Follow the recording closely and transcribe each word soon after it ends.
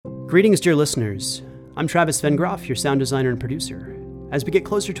Greetings, dear listeners. I'm Travis Vengroff, your sound designer and producer. As we get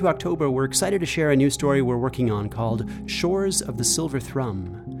closer to October, we're excited to share a new story we're working on called Shores of the Silver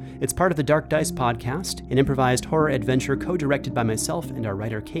Thrum. It's part of the Dark Dice podcast, an improvised horror adventure co-directed by myself and our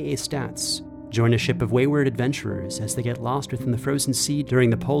writer K.A. Statz. Join a ship of wayward adventurers as they get lost within the frozen sea during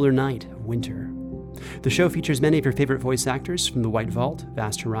the polar night of winter. The show features many of your favorite voice actors from The White Vault,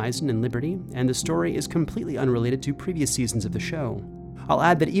 Vast Horizon, and Liberty, and the story is completely unrelated to previous seasons of the show. I'll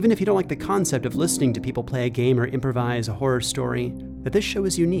add that even if you don't like the concept of listening to people play a game or improvise a horror story, that this show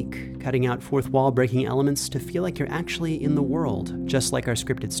is unique, cutting out fourth wall breaking elements to feel like you're actually in the world, just like our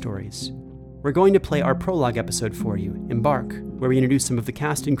scripted stories. We're going to play our prologue episode for you, Embark, where we introduce some of the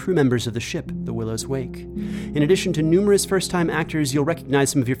cast and crew members of the ship, the Willow's Wake. In addition to numerous first-time actors, you'll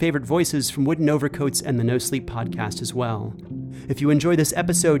recognize some of your favorite voices from Wooden Overcoats and the No Sleep podcast as well. If you enjoy this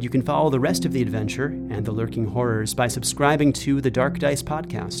episode, you can follow the rest of the adventure and the lurking horrors by subscribing to the Dark Dice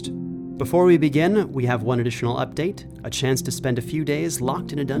podcast. Before we begin, we have one additional update, a chance to spend a few days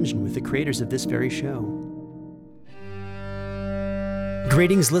locked in a dungeon with the creators of this very show.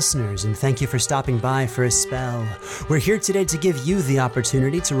 Greetings, listeners, and thank you for stopping by for a spell. We're here today to give you the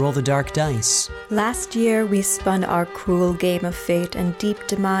opportunity to roll the dark dice. Last year, we spun our cruel game of fate and deep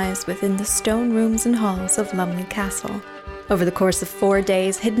demise within the stone rooms and halls of Lumley Castle. Over the course of 4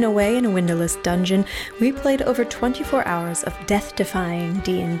 days, hidden away in a windowless dungeon, we played over 24 hours of death-defying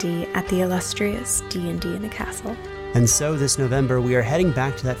D&D at the illustrious D&D in a Castle. And so this November, we are heading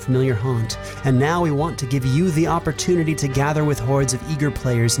back to that familiar haunt, and now we want to give you the opportunity to gather with hordes of eager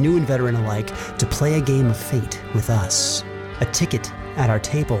players, new and veteran alike, to play a game of fate with us. A ticket at our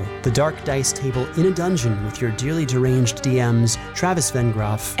table, the Dark Dice table in a dungeon with your dearly deranged DMs, Travis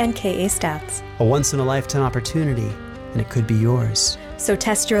Vengroff and K.A. Statz. A once-in-a-lifetime opportunity, and it could be yours. So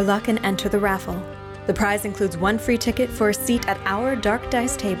test your luck and enter the raffle. The prize includes 1 free ticket for a seat at our Dark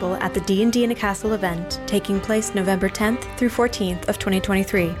Dice table at the D&D in a Castle event, taking place November 10th through 14th of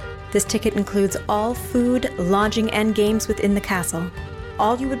 2023. This ticket includes all food, lodging, and games within the castle.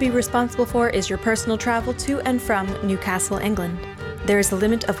 All you would be responsible for is your personal travel to and from Newcastle, England. There is a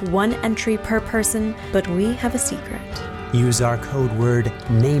limit of 1 entry per person, but we have a secret. Use our code word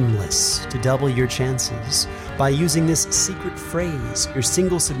NAMELESS to double your chances. By using this secret phrase, your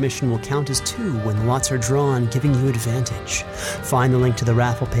single submission will count as 2 when lots are drawn, giving you advantage. Find the link to the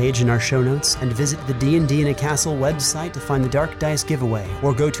raffle page in our show notes and visit the D&D in a Castle website to find the Dark Dice giveaway,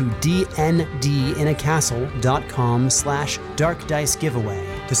 or go to dndinacastle.com/Dark Dice giveaway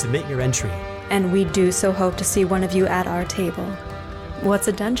to submit your entry. And we do so hope to see one of you at our table. What's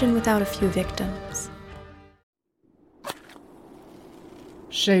a dungeon without a few victims?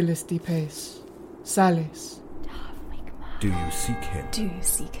 Shalis Pace, Salis. Do you seek him? Do you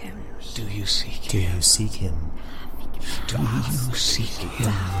seek him? Do you seek Do you seek him? Do you seek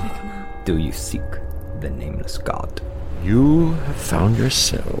him? Do you seek the nameless god? You have found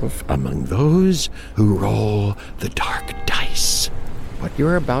yourself among those who roll the dark dice. What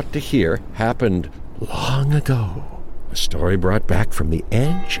you're about to hear happened long ago. A story brought back from the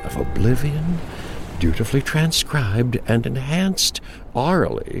edge of oblivion, dutifully transcribed and enhanced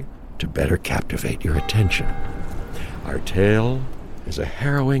orally to better captivate your attention. Our tale is a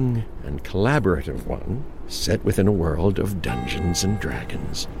harrowing and collaborative one set within a world of Dungeons and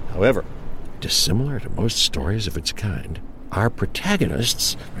Dragons. However, dissimilar to most stories of its kind, our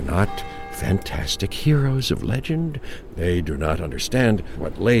protagonists are not fantastic heroes of legend. They do not understand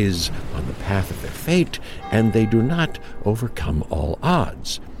what lays on the path of their fate, and they do not overcome all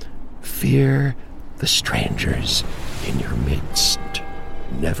odds. Fear the strangers in your midst.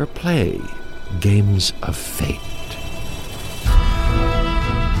 Never play games of fate.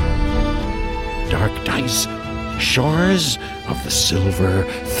 Dark Dice, Shores of the Silver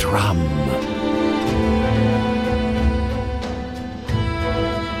Thrum.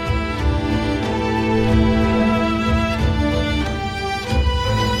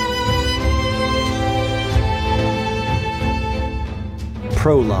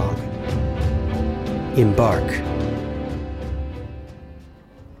 Prologue. Embark.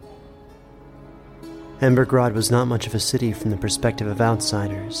 Embergrad was not much of a city from the perspective of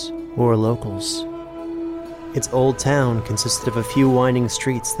outsiders or locals. Its old town consisted of a few winding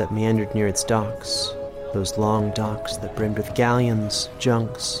streets that meandered near its docks, those long docks that brimmed with galleons,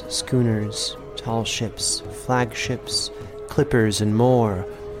 junks, schooners, tall ships, flagships, clippers, and more,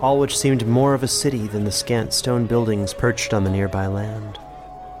 all which seemed more of a city than the scant stone buildings perched on the nearby land.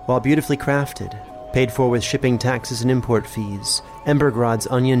 While beautifully crafted, paid for with shipping taxes and import fees, Embergrad's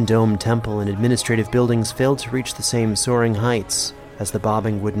onion-domed temple and administrative buildings failed to reach the same soaring heights as the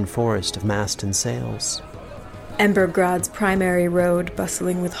bobbing wooden forest of mast and sails. Embergrad's primary road,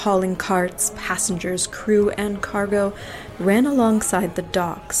 bustling with hauling carts, passengers, crew, and cargo, ran alongside the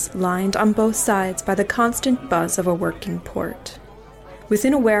docks, lined on both sides by the constant buzz of a working port.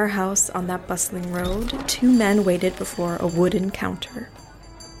 Within a warehouse on that bustling road, 2 men waited before a wooden counter.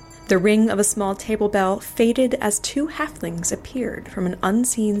 The ring of a small table bell faded as 2 halflings appeared from an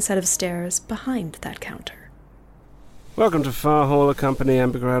unseen set of stairs behind that counter. Welcome to Farhauler Company,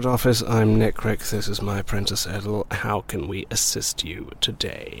 Embergrad office. I'm Nick Rick. This is my apprentice, Edel. How can we assist you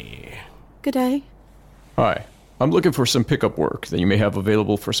today? Good day. Hi. I'm looking for some pickup work that you may have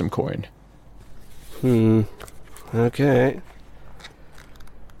available for some coin. Okay.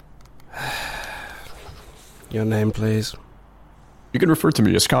 Your name, please. You can refer to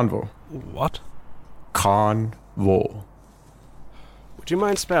me as Convo. What? Convo. Would you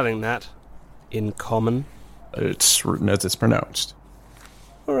mind spelling that? In common? It's written as it's pronounced.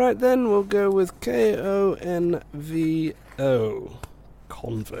 Alright then, we'll go with Konvo.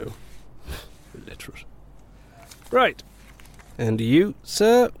 Convo. Illiterate. Right. And you,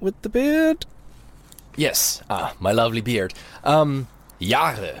 sir, with the beard? Yes, my lovely beard.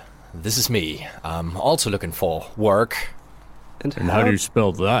 Jahre. This is me. I'm also looking for work. And how do you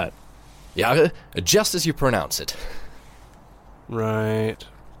spell that? Jahre, just as you pronounce it. Right.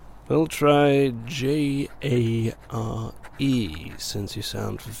 We'll try Jare, since you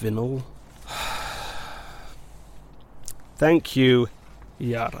sound Vinyl. Thank you,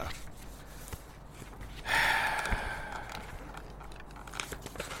 Yara.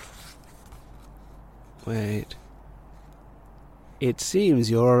 Wait. It seems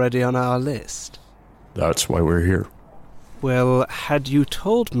you're already on our list. That's why we're here. Well, had you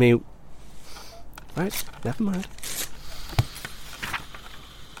told me... Right, never mind.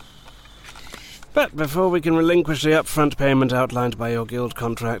 But before we can relinquish the upfront payment outlined by your guild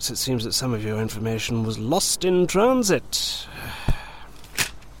contracts, it seems that some of your information was lost in transit.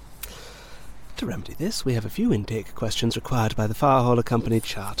 To remedy this, we have a few intake questions required by the Farhauler Company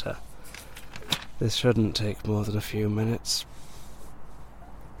Charter. This shouldn't take more than a few minutes.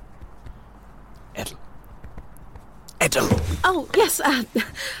 Edel. Oh, yes,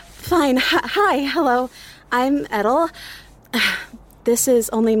 fine. Hi, hello. I'm Edel. This is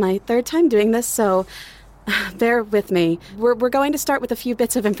only my 3rd time doing this, so bear with me. We're going to start with a few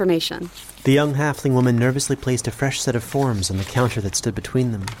bits of information. The young halfling woman nervously placed a fresh set of forms on the counter that stood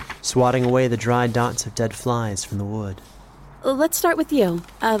between them, swatting away the dry dots of dead flies from the wood. Let's start with you.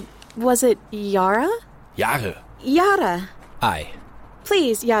 Was it Yara? Jahre. Yara. Aye.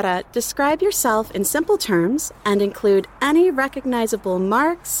 Please, Yara, describe yourself in simple terms and include any recognizable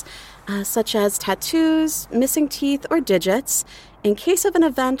marks, such as tattoos, missing teeth, or digits, in case of an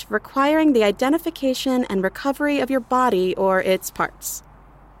event requiring the identification and recovery of your body or its parts.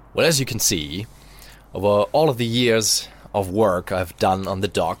 Well, as you can see, over all of the years of work I've done on the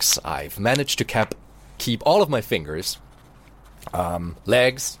docks, I've managed to keep all of my fingers.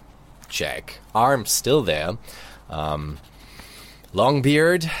 Legs, check. Arms, still there. Long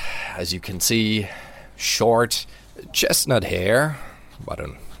beard, as you can see. Short, chestnut hair. I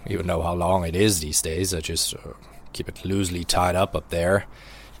don't even know how long it is these days. I just keep it loosely tied up there,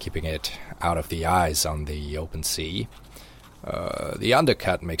 keeping it out of the eyes on the open sea. The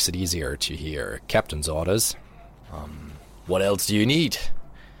undercut makes it easier to hear captain's orders. What else do you need?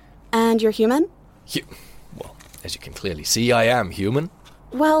 And you're human? Well, as you can clearly see, I am human.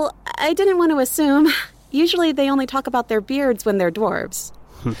 Well, I didn't want to assume. Usually they only talk about their beards when they're dwarves.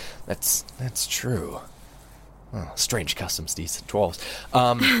 That's true. Oh, strange customs, these dwarves.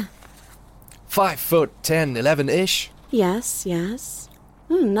 5'10", 11-ish. Yes.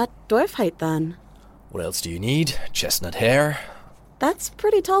 Not dwarf height, then. What else do you need? Chestnut hair? That's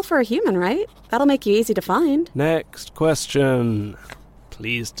pretty tall for a human, right? That'll make you easy to find. Next question.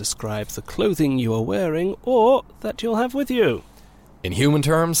 Please describe the clothing you are wearing or that you'll have with you. In human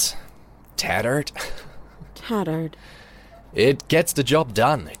terms, tattered. Tattered. It gets the job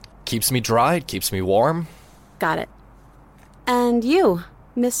done. It keeps me dry, it keeps me warm. Got it. And you,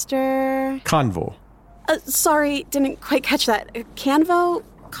 Mr... Convo. Sorry, didn't quite catch that. Convo?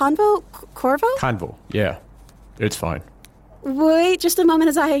 Corvo? Convo, yeah. It's fine. Wait just a moment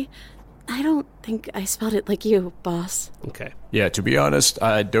as I don't think I spelled it like you, boss. Okay. Yeah, to be honest,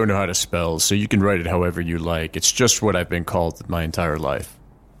 I don't know how to spell, so you can write it however you like. It's just what I've been called my entire life.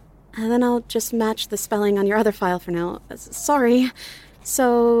 And then I'll just match the spelling on your other file for now. Sorry.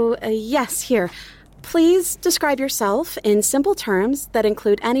 So, yes, here. Please describe yourself in simple terms that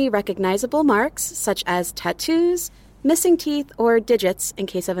include any recognizable marks, such as tattoos, missing teeth, or digits in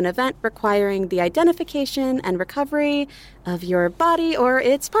case of an event requiring the identification and recovery of your body or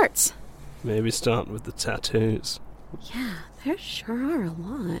its parts. Maybe start with the tattoos. Yeah, there sure are a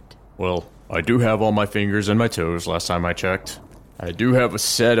lot. Well, I do have all my fingers and my toes last time I checked. I do have a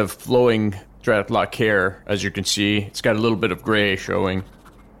set of flowing dreadlock hair, as you can see. It's got a little bit of gray showing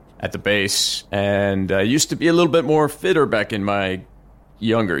at the base, and I used to be a little bit more fitter back in my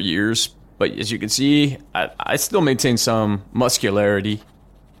younger years, but as you can see, I still maintain some muscularity,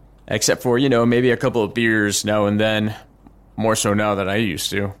 except for, maybe a couple of beers now and then, more so now than I used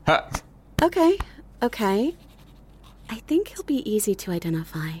to. Ha! Okay. I think he'll be easy to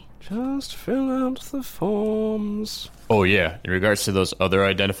identify. Just fill out the forms. Oh yeah, in regards to those other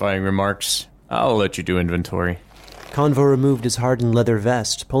identifying remarks, I'll let you do inventory. Convo removed his hardened leather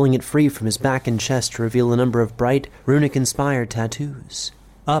vest, pulling it free from his back and chest to reveal a number of bright, runic-inspired tattoos.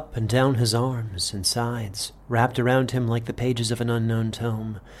 Up and down his arms and sides, wrapped around him like the pages of an unknown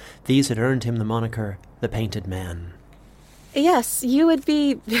tome. These had earned him the moniker, the Painted Man. Yes, you would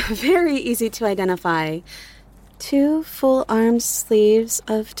be very easy to identify. 2 full arm sleeves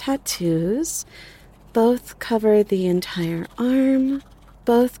of tattoos. Both cover the entire arm.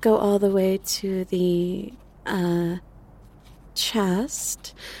 Both go all the way to the,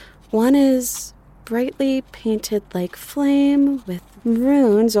 chest. One is brightly painted like flame with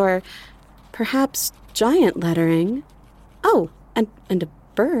runes or perhaps giant lettering. Oh, and a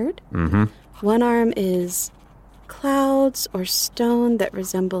bird. Mm-hmm. One arm is clouds or stone that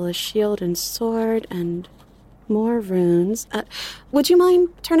resemble a shield and sword, and more runes. Would you mind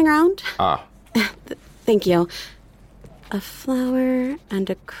turning around? Thank you. A flower and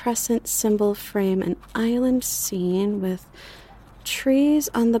a crescent symbol frame an island scene with trees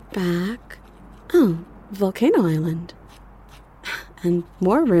on the back. Oh, Volcano Island. And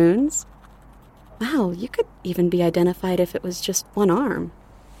more runes. Wow, you could even be identified if it was just one arm.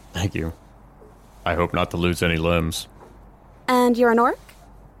 Thank you. I hope not to lose any limbs. And you're an orc?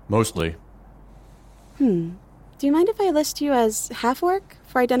 Mostly. Do you mind if I list you as half-orc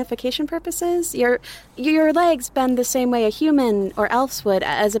for identification purposes? Your legs bend the same way a human or elves would,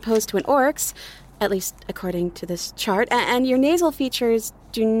 as opposed to an orc's, at least according to this chart, and your nasal features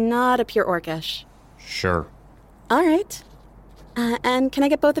do not appear orcish. Sure. All right. And can I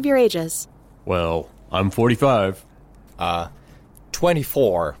get both of your ages? Well, I'm 45.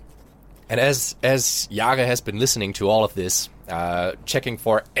 24. And as Yaga has been listening to all of this, checking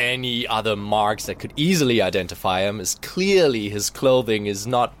for any other marks that could easily identify him, as clearly his clothing is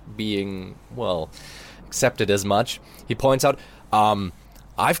not being, accepted as much, he points out,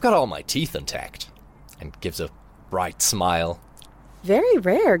 I've got all my teeth intact, and gives a bright smile. Very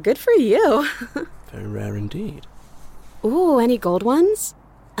rare. Good for you. Very rare indeed. Ooh, any gold ones?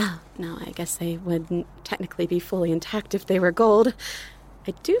 Oh, no, I guess they wouldn't technically be fully intact if they were gold.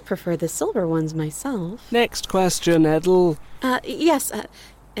 I do prefer the silver ones myself. Next question, Edel. Yes,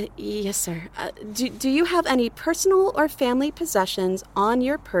 yes, sir. Do you have any personal or family possessions on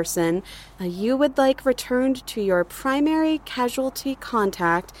your person you would like returned to your primary casualty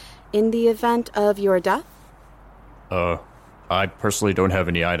contact in the event of your death? I personally don't have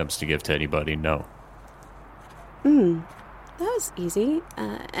any items to give to anybody, no. That was easy.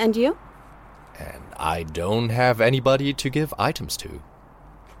 And you? And I don't have anybody to give items to.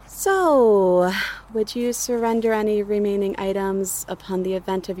 So, would you surrender any remaining items upon the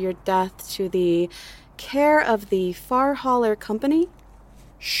event of your death to the care of the Far Hauler Company?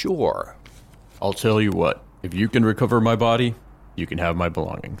 Sure. I'll tell you what, if you can recover my body, you can have my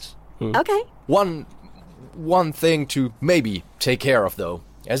belongings. Okay. One thing to maybe take care of, though.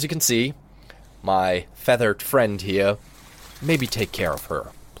 As you can see, my feathered friend here, maybe take care of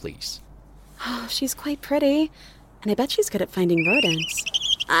her, please. Oh, she's quite pretty, and I bet she's good at finding rodents.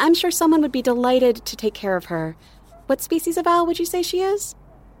 I'm sure someone would be delighted to take care of her. What species of owl would you say she is?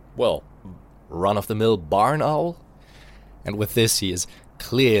 Well, run-of-the-mill barn owl? And with this, he is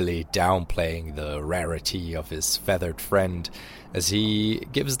clearly downplaying the rarity of his feathered friend as he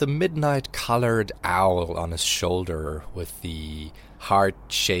gives the midnight-colored owl on his shoulder with the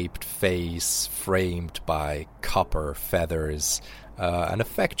heart-shaped face framed by copper feathers, an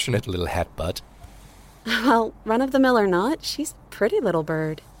affectionate little headbutt. Well, run-of-the-mill or not, she's a pretty little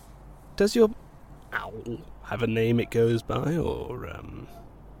bird. Does your owl have a name it goes by, or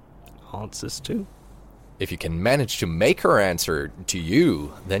answers to? If you can manage to make her answer to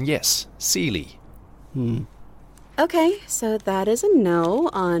you, then yes, Seely. Okay, so that is a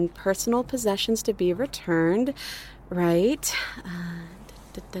no on personal possessions to be returned. Right.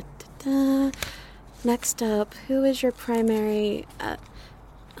 Next up, who is your primary...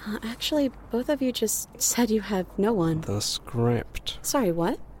 actually, both of you just said you have no one. The script. Sorry,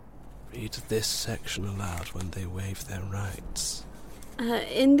 what? Read this section aloud when they waive their rights.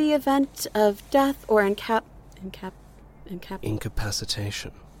 In the event of death or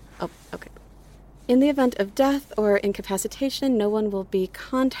Incapacitation. Oh, okay. In the event of death or incapacitation, no one will be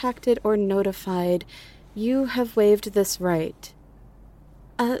contacted or notified. You have waived this right.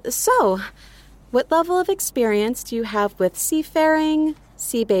 So, what level of experience do you have with seafaring,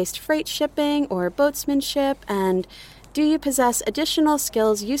 sea-based freight shipping, or boatsmanship, and do you possess additional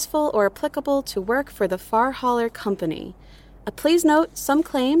skills useful or applicable to work for the Far Hauler Company? Please note, some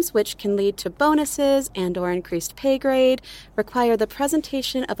claims, which can lead to bonuses and/or increased pay grade, require the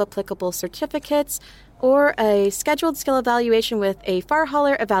presentation of applicable certificates or a scheduled skill evaluation with a Far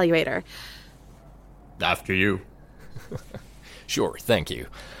Hauler evaluator. After you. Sure, thank you.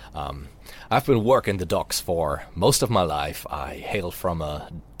 I've been working the docks for most of my life. I hail from a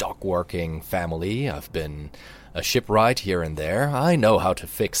dock-working family. I've been a shipwright here and there. I know how to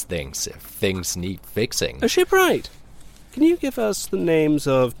fix things if things need fixing. A shipwright? Can you give us the names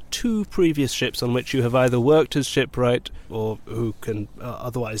of 2 previous ships on which you have either worked as shipwright or who can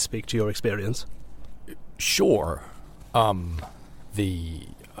otherwise speak to your experience? Sure. The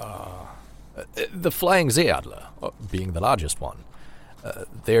Flying Seeadler, being the largest one.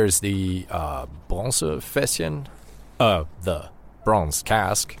 There's the Bronzefässchen, the bronze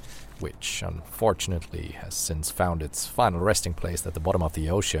cask, which unfortunately has since found its final resting place at the bottom of the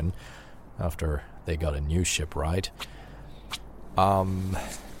ocean after they got a new shipwright.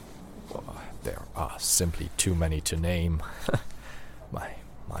 There are simply too many to name. My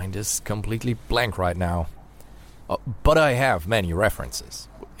mind is completely blank right now. But I have many references.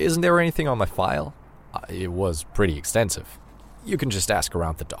 Isn't there anything on my file? It was pretty extensive. You can just ask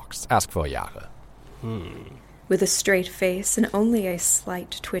around the docks. Ask for Jahre. With a straight face and only a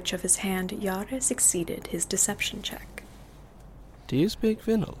slight twitch of his hand, Jahre succeeded his deception check. Do you speak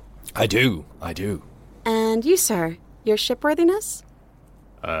Vinal? I do. And you, sir, your shipworthiness?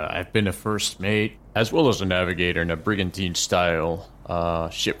 I've been a first mate, as well as a navigator in a brigantine-style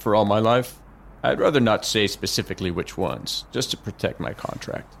ship for all my life. I'd rather not say specifically which ones, just to protect my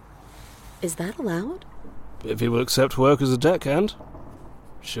contract. Is that allowed? If he will accept work as a deckhand,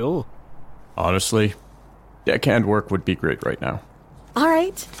 sure. Honestly, deckhand work would be great right now. All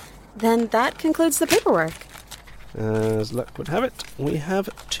right. Then that concludes the paperwork. As luck would have it, we have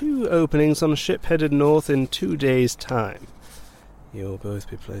 2 openings on a ship headed north in 2 days' time. You'll both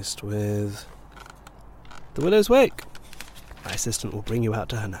be placed with the Willow's Wake. My assistant will bring you out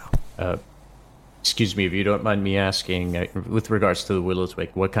to her now. Excuse me, if you don't mind me asking, with regards to the Willow's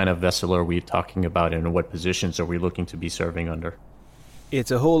Wake, what kind of vessel are we talking about and what positions are we looking to be serving under?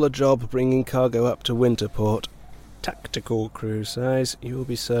 It's a hauler job bringing cargo up to Winterport. Tactical crew size. You will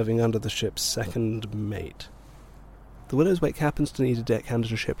be serving under the ship's second mate. The Willow's Wake happens to need a deckhand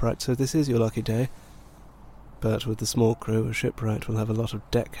and a shipwright, so this is your lucky day. But with the small crew, a shipwright will have a lot of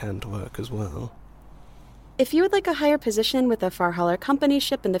deckhand work as well. If you would like a higher position with a Far Hauler Company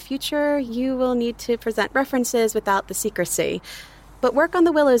ship in the future, you will need to present references without the secrecy. But work on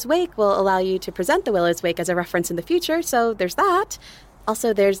the Willow's Wake will allow you to present the Willow's Wake as a reference in the future, so there's that.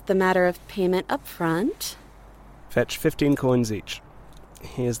 Also, there's the matter of payment up front. Fetch 15 coins each.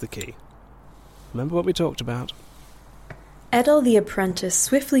 Here's the key. Remember what we talked about? Edel the apprentice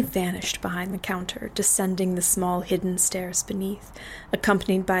swiftly vanished behind the counter, descending the small hidden stairs beneath,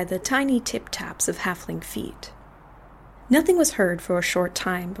 accompanied by the tiny tip-taps of halfling feet. Nothing was heard for a short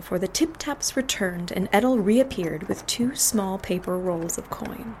time before the tip-taps returned and Edel reappeared with 2 small paper rolls of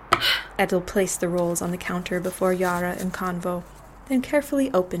coin. Edel placed the rolls on the counter before Jahre and Convo, then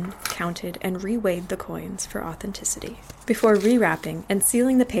carefully opened, counted, and reweighed the coins for authenticity, before rewrapping and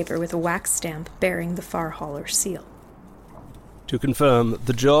sealing the paper with a wax stamp bearing the Far Hauler seal. To confirm,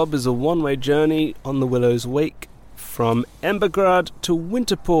 the job is a one-way journey on the Willow's Wake from Embergrad to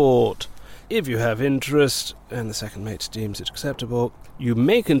Winterport. If you have interest, and the second mate deems it acceptable, you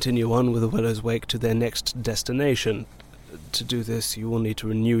may continue on with the Willow's Wake to their next destination. To do this, you will need to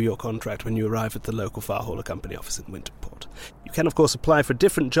renew your contract when you arrive at the local Far Hauler Company office in Winterport. You can, of course, apply for a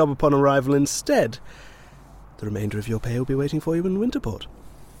different job upon arrival instead. The remainder of your pay will be waiting for you in Winterport.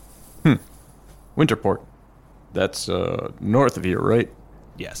 Winterport. That's north of here, right?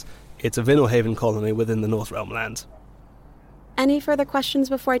 Yes. It's a Vinalhaven colony within the North Realm lands. Any further questions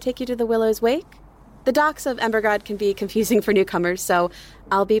before I take you to the Willow's Wake? The docks of Embergrad can be confusing for newcomers, so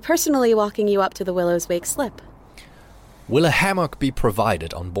I'll be personally walking you up to the Willow's Wake slip. Will a hammock be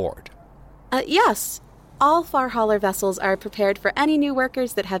provided on board? Yes. All Far Hauler vessels are prepared for any new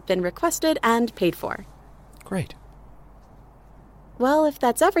workers that have been requested and paid for. Great. Well, if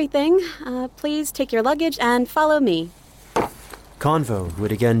that's everything, please take your luggage and follow me. Convo, who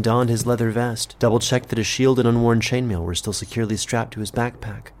had again donned his leather vest, double-checked that his shield and unworn chainmail were still securely strapped to his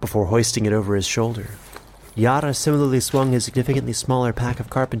backpack before hoisting it over his shoulder. Yara similarly swung his significantly smaller pack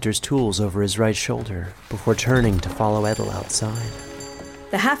of carpenter's tools over his right shoulder before turning to follow Edel outside.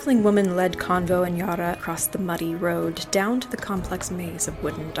 The halfling woman led Convo and Yara across the muddy road down to the complex maze of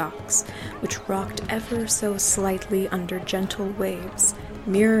wooden docks, which rocked ever so slightly under gentle waves,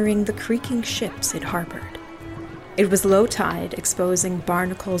 mirroring the creaking ships it harbored. It was low tide, exposing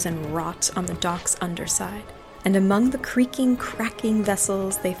barnacles and rot on the dock's underside, and among the creaking, cracking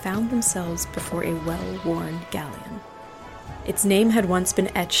vessels they found themselves before a well-worn galleon. Its name had once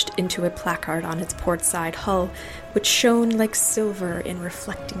been etched into a placard on its port-side hull, which shone like silver in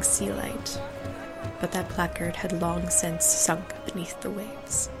reflecting sea light. But that placard had long since sunk beneath the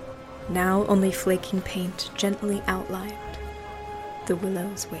waves. Now only flaking paint gently outlined the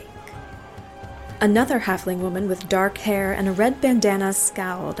Willow's Wake. Another halfling woman with dark hair and a red bandana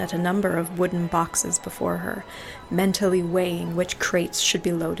scowled at a number of wooden boxes before her, mentally weighing which crates should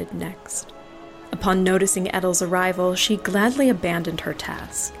be loaded next. Upon noticing Edel's arrival, she gladly abandoned her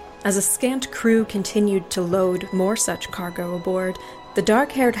task. As a scant crew continued to load more such cargo aboard, the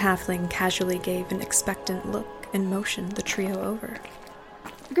dark-haired halfling casually gave an expectant look and motioned the trio over.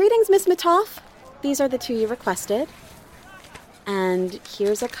 Greetings, Miss Matoff. These are the two you requested. And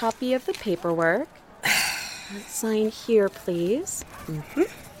here's a copy of the paperwork. Sign here, please. Mm-hmm.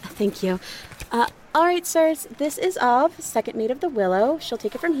 Thank you. All right, sirs. This is Av, second mate of the Willow. She'll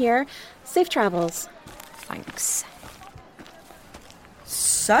take it from here. Safe travels. Thanks.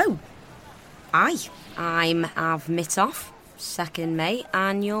 So, I'm Av Mitoff, second mate,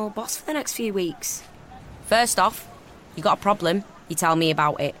 and your boss for the next few weeks. First off, you got a problem, you tell me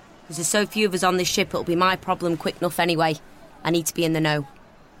about it. There's so few of us on this ship, it'll be my problem quick enough anyway. I need to be in the know.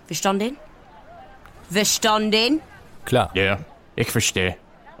 Verstanden? Verstanden? Klar. Yeah, ich verstehe.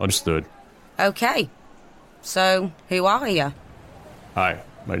 Understood. Okay. So, who are you? Hi,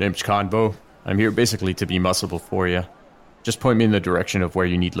 my name's Convo. I'm here basically to be muscleable for you. Just point me in the direction of where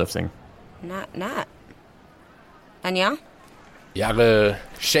you need lifting. Nat. And yeah? Jarre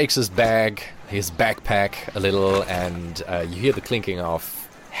shakes his backpack a little, and you hear the clinking of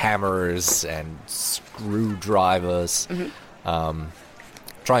hammers and screwdrivers. Mm-hmm.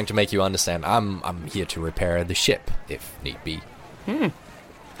 Trying to make you understand, I'm here to repair the ship, if need be.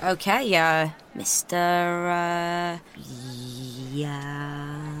 Okay, Mr.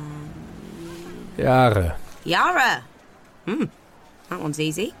 Jarre. Yara. That one's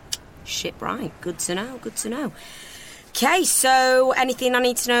easy. Shipwright. Good to know. Okay, so anything I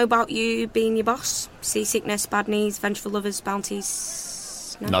need to know about you being your boss? Seasickness, bad knees, vengeful lovers,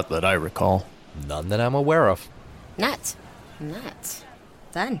 bounties? No? Not that I recall. None that I'm aware of. Net.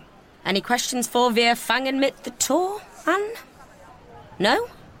 Then, any questions for Wir fangen mit the tour, Anne? No?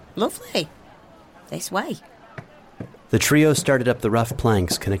 Lovely. This way. The trio started up the rough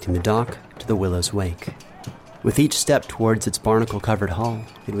planks connecting the dock to the Willow's Wake. With each step towards its barnacle-covered hull,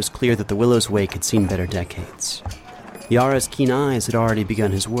 it was clear that the Willow's Wake had seen better decades. Yara's keen eyes had already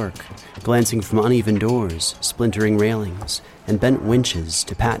begun his work, glancing from uneven doors, splintering railings, and bent winches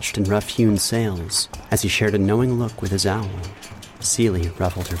to patched and rough-hewn sails, as he shared a knowing look with his owl. Seely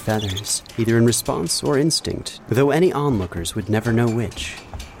ruffled her feathers, either in response or instinct, though any onlookers would never know which.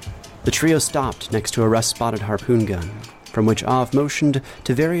 The trio stopped next to a rust-spotted harpoon gun, from which Av motioned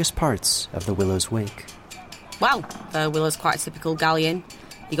to various parts of the Willow's Wake. Well, the Willow's quite a typical galleon.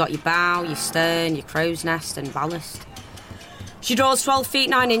 You got your bow, your stern, your crow's nest and ballast. She draws 12 feet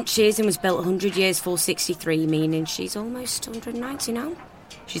 9 inches and was built 100 years 463, meaning she's almost 190 now.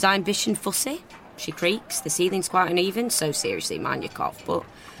 She's Irish and fussy. She creaks, the ceiling's quite uneven, so seriously, mind your cough, but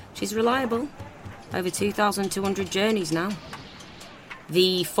she's reliable. Over 2,200 journeys now.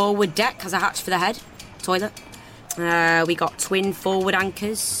 The forward deck has a hatch for the head, toilet. We got twin forward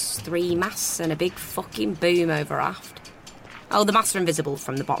anchors, 3 masts, and a big fucking boom over aft. Oh, the masts are invisible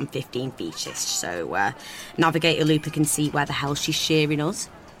from the bottom 15 feet, so Navigator Looper can see where the hell she's shearing us.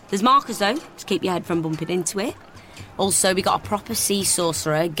 There's markers, though, to keep your head from bumping into it. Also, we got a proper sea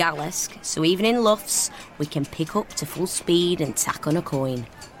sorcerer, Galask, so even in luffs, we can pick up to full speed and tack on a coin.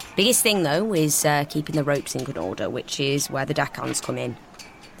 Biggest thing, though, is keeping the ropes in good order, which is where the deckhands come in.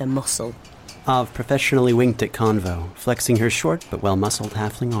 The muscle. Av professionally winked at Convo, flexing her short but well-muscled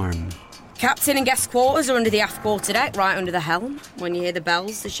halfling arm. Captain and guest quarters are under the aft quarterdeck, right under the helm. When you hear the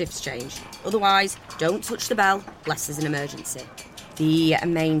bells, the shift's changed. Otherwise, don't touch the bell, unless there's an emergency. The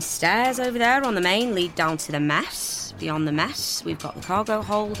main stairs over there on the main lead down to the mess. Beyond the mess, we've got the cargo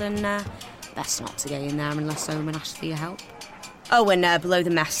hold, and best not to get in there unless someone asks for your help. Oh, and below the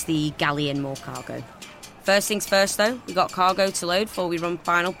mess, the galleon, more cargo. First things first, though, we got cargo to load before we run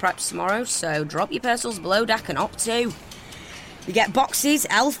final preps tomorrow, so drop your parcels below deck and up to. We get boxes,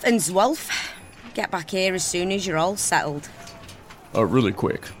 elf and zwolf. Get back here as soon as you're all settled. Really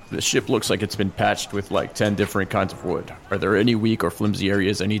quick. The ship looks like it's been patched with like 10 different kinds of wood. Are there any weak or flimsy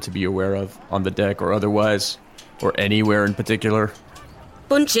areas I need to be aware of on the deck or otherwise? Or anywhere in particular?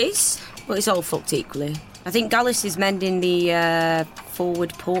 Bunches, but it's all fucked equally. I think Gallus is mending the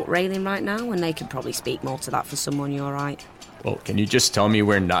forward port railing right now, and they could probably speak more to that for someone, you alright? Well, can you just tell me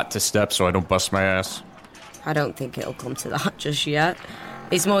where not to step so I don't bust my ass? I don't think it'll come to that just yet.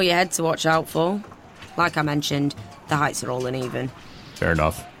 It's more your head to watch out for. Like I mentioned, the heights are all uneven. Fair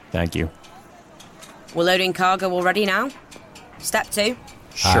enough. Thank you. We're loading cargo already now. Step 2.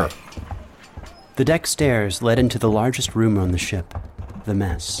 Sure. The deck stairs led into the largest room on the ship, the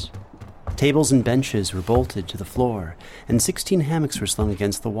mess. Tables and benches were bolted to the floor, and 16 hammocks were slung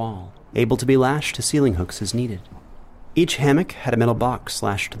against the wall, able to be lashed to ceiling hooks as needed. Each hammock had a metal box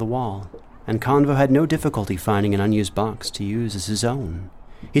lashed to the wall, and Convo had no difficulty finding an unused box to use as his own.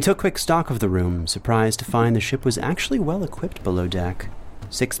 He took quick stock of the room, surprised to find the ship was actually well equipped below deck.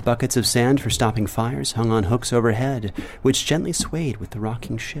 6 buckets of sand for stopping fires hung on hooks overhead, which gently swayed with the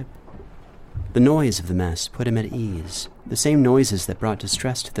rocking ship. The noise of the mess put him at ease, the same noises that brought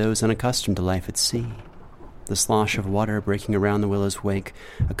distress to those unaccustomed to life at sea. The slosh of water breaking around the Willow's wake,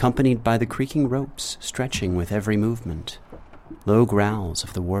 accompanied by the creaking ropes stretching with every movement. Low growls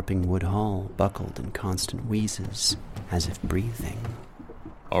of the warping wood hull buckled in constant wheezes, as if breathing.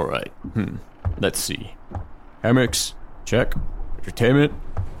 All right. Let's see. Hammocks, check. Entertainment,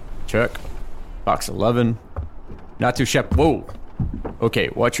 check. Box 11. Not too sharp. Whoa. Okay,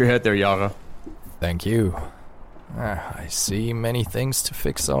 watch your head there, Yara. Thank you. I see many things to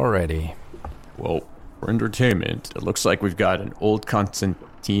fix already. Well, for entertainment, it looks like we've got an old accordion,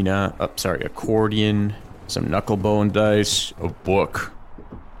 some knucklebone dice, a book,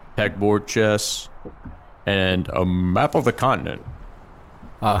 pegboard chess, and a map of the continent.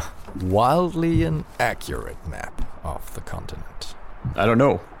 A wildly inaccurate map of the continent. I don't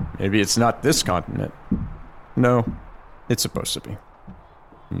know. Maybe it's not this continent. No, it's supposed to be.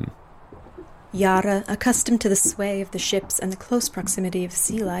 Yara, accustomed to the sway of the ships and the close proximity of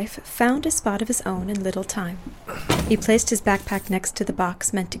sea life, found a spot of his own in little time. He placed his backpack next to the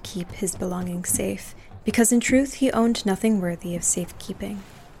box meant to keep his belongings safe, because in truth he owned nothing worthy of safekeeping.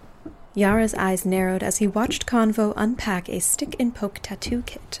 Yara's eyes narrowed as he watched Convo unpack a stick-and-poke tattoo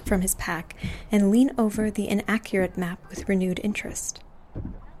kit from his pack and lean over the inaccurate map with renewed interest.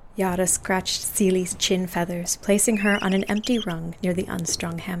 Yara scratched Seely's chin feathers, placing her on an empty rung near the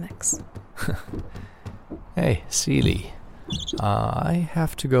unstrung hammocks. Hey, Seely. I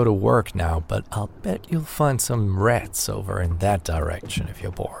have to go to work now, but I'll bet you'll find some rats over in that direction if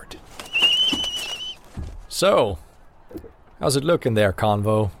you're bored. So, how's it looking there,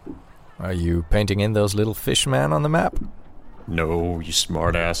 Convo? Are you painting in those little fishmen on the map? No, you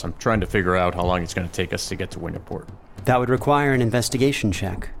smartass. I'm trying to figure out how long it's going to take us to get to Winterport. That would require an investigation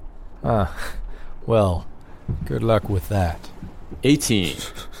check. Well, good luck with that. 18.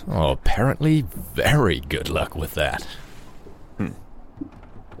 Oh, apparently very good luck with that.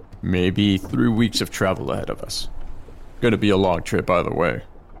 Maybe 3 weeks of travel ahead of us. Gonna be a long trip either way.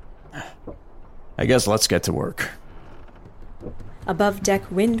 I guess let's get to work. Above deck,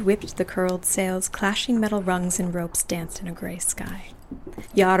 wind whipped the curled sails, clashing metal rungs and ropes danced in a gray sky.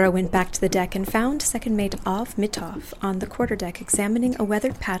 Yara went back to the deck and found second mate Ov Mitov on the quarterdeck examining a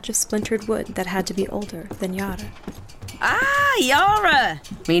weathered patch of splintered wood that had to be older than Yara. Ah, Yara!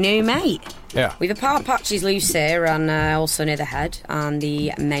 Me new mate. Yeah. We've a power patches loose here and also near the head, and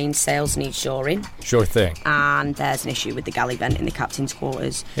the main sails need shoring. Sure thing. And there's an issue with the galley vent in the captain's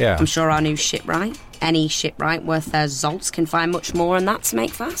quarters. Yeah. I'm sure our new shipwright, any shipwright worth their zolts, can find much more than that to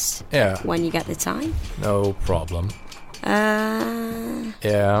make fast. Yeah. When you get the time. No problem.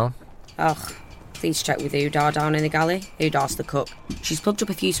 Yeah? Ugh. Please check with Udar down in the galley. Udar's the cook. She's plugged up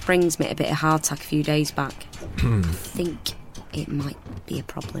a few springs, made a bit of hardtack a few days back. I think it might be a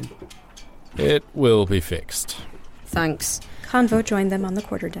problem. It will be fixed. Thanks. Convo joined them on the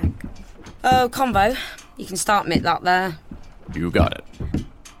quarterdeck. Oh, Convo, you can start mitt that there. You got it.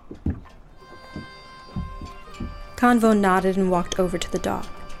 Convo nodded and walked over to the dock.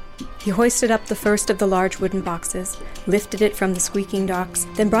 He hoisted up the first of the large wooden boxes, lifted it from the squeaking docks,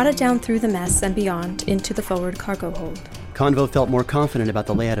 then brought it down through the mess and beyond into the forward cargo hold. Convo felt more confident about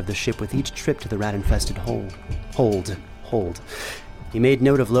the layout of the ship with each trip to the rat-infested hold. He made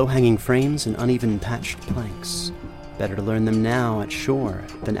note of low-hanging frames and uneven patched planks. Better to learn them now at shore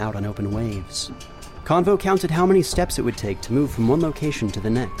than out on open waves. Convo counted how many steps it would take to move from one location to the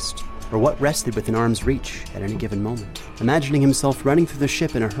next. or what rested within arm's reach at any given moment, imagining himself running through the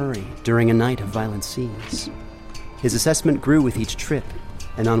ship in a hurry during a night of violent seas. His assessment grew with each trip,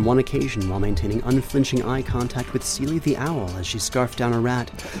 and on one occasion, while maintaining unflinching eye contact with Seely the owl as she scarfed down a rat,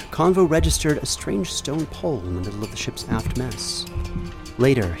 Convo registered a strange stone pole in the middle of the ship's aft mess.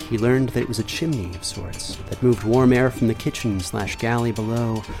 Later, he learned that it was a chimney of sorts that moved warm air from the kitchen/galley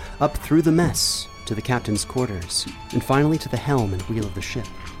below, up through the mess to the captain's quarters, and finally to the helm and wheel of the ship,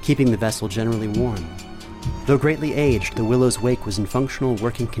 keeping the vessel generally warm. Though greatly aged, the Willow's Wake was in functional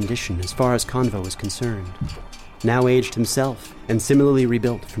working condition as far as Convo was concerned. Now aged himself, and similarly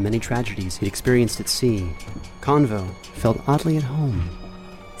rebuilt from many tragedies he'd experienced at sea, Convo felt oddly at home.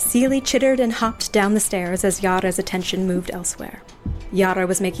 Seely chittered and hopped down the stairs as Yara's attention moved elsewhere. Yara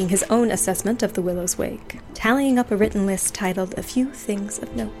was making his own assessment of the Willow's Wake, tallying up a written list titled A Few Things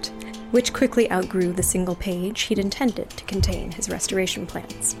of Note, which quickly outgrew the single page he'd intended to contain his restoration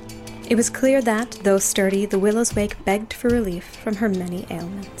plans. It was clear that, though sturdy, the Willow's Wake begged for relief from her many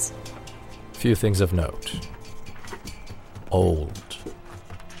ailments. Few things of note. Old.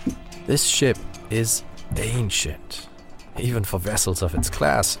 This ship is ancient, even for vessels of its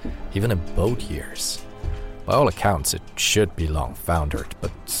class, even in boat years. By all accounts, it should be long foundered,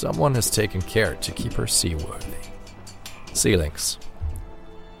 but someone has taken care to keep her seaworthy. Ceilings.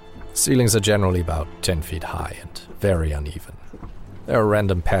 Ceilings are generally about 10 feet high and very uneven. There are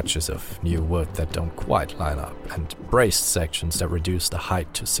random patches of new wood that don't quite line up, and braced sections that reduce the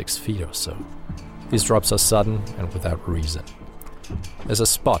height to 6 feet or so. These drops are sudden and without reason. There's a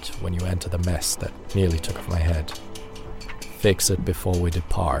spot when you enter the mess that nearly took off my head. Fix it before we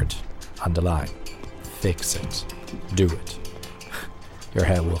depart. Underline. Fix it. Do it. Your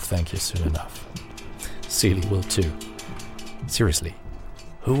head will thank you soon enough. Seely will too. Seriously,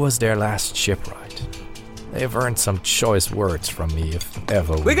 who was their last shipwright? They have earned some choice words from me if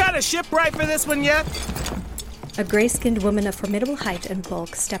ever We got a shipwright for this one yet? A gray-skinned woman of formidable height and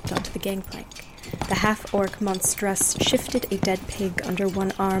bulk stepped onto the gangplank. The half-orc monstrous shifted a dead pig under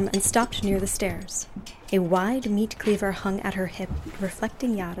one arm and stopped near the stairs. A wide meat cleaver hung at her hip,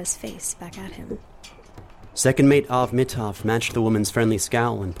 reflecting Yara's face back at him. Second mate Av Mitov matched the woman's friendly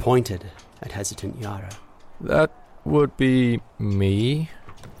scowl and pointed at hesitant Yara. That would be me.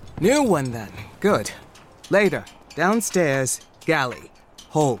 New one then. Good. Later, downstairs, galley.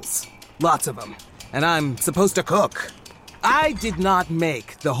 Holes. Lots of them. And I'm supposed to cook. I did not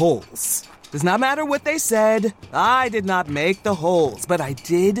make the holes. Does not matter what they said. I did not make the holes, but I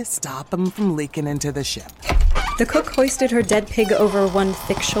did stop them from leaking into the ship. The cook hoisted her dead pig over one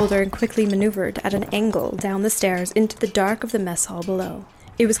thick shoulder and quickly maneuvered at an angle down the stairs into the dark of the mess hall below.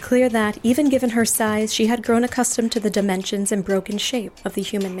 It was clear that, even given her size, she had grown accustomed to the dimensions and broken shape of the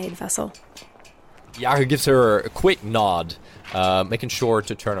human-made vessel. Yara gives her a quick nod, making sure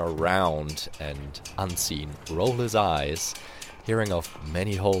to turn around and, unseen, roll his eyes, hearing of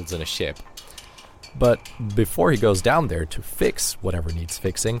many holes in a ship. But before he goes down there to fix whatever needs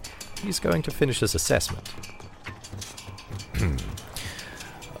fixing, he's going to finish his assessment.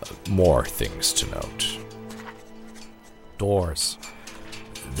 More things to note. Doors.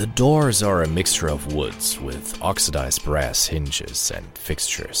 The doors are a mixture of woods with oxidized brass hinges and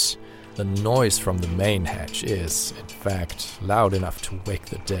fixtures. The noise from the main hatch is, in fact, loud enough to wake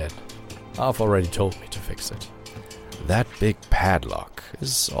the dead. Alf already told me to fix it. That big padlock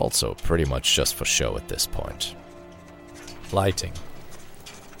is also pretty much just for show at this point. Lighting.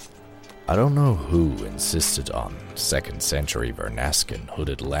 I don't know who insisted on 2nd century Vernaskian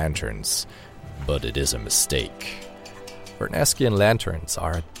hooded lanterns, but it is a mistake. Vernaskian lanterns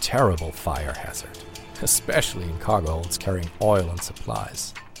are a terrible fire hazard, especially in cargo holds carrying oil and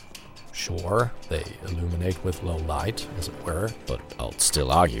supplies. Sure, they illuminate with low light, as it were, but I'll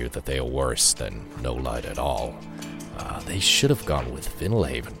still argue that they are worse than no light at all. They should have gone with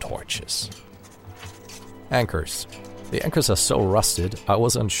Vinalhaven torches. Anchors. The anchors are so rusted, I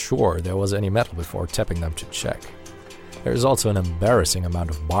was unsure there was any metal before tapping them to check. There is also an embarrassing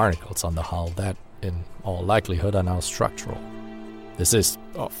amount of barnacles on the hull that, in all likelihood, are now structural. This is,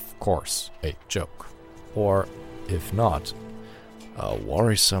 of course, a joke. Or, if not, a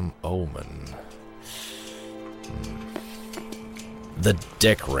worrisome omen. The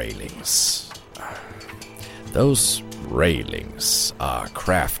deck railings. Those railings are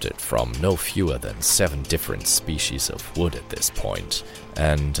crafted from no fewer than 7 different species of wood at this point,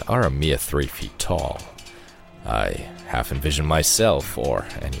 and are a mere 3 feet tall. I half envision myself, or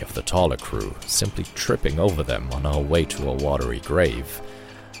any of the taller crew, simply tripping over them on our way to a watery grave.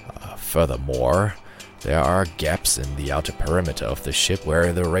 Furthermore, there are gaps in the outer perimeter of the ship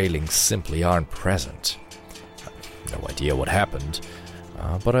where the railings simply aren't present. No idea what happened.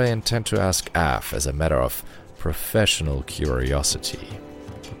 but I intend to ask Af as a matter of professional curiosity.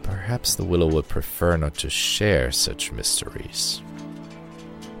 But perhaps the Willow would prefer not to share such mysteries.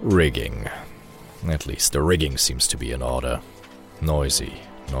 Rigging. At least the rigging seems to be in order. Noisy,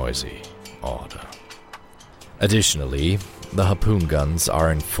 order. Additionally, the harpoon guns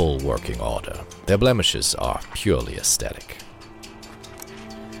are in full working order. Their blemishes are purely aesthetic.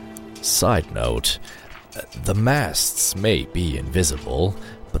 Side note, the masts may be invisible,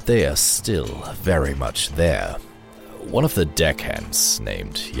 but they are still very much there. One of the deckhands,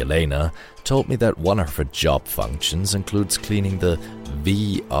 named Yelena, told me that one of her job functions includes cleaning the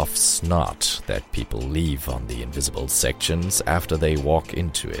V of snot that people leave on the invisible sections after they walk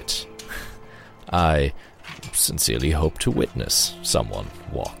into it. I sincerely hope to witness someone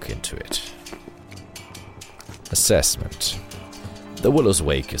walk into it. Assessment. The Willow's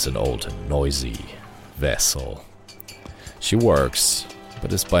Wake is an old and noisy vessel. She works,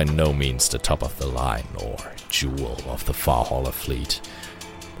 but is by no means the top of the line or jewel of the Farhauler fleet.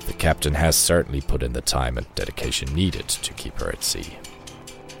 But the captain has certainly put in the time and dedication needed to keep her at sea.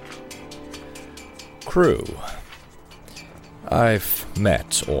 Crew. I've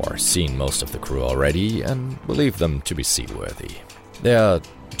met or seen most of the crew already and believe them to be seaworthy. There are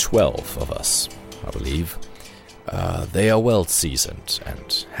 12 of us, I believe. They are well seasoned,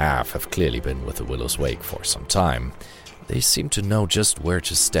 and half have clearly been with the Willow's Wake for some time. They seem to know just where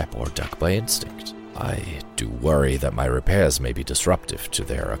to step or duck by instinct. I do worry that my repairs may be disruptive to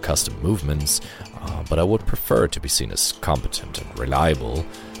their accustomed movements, but I would prefer to be seen as competent and reliable,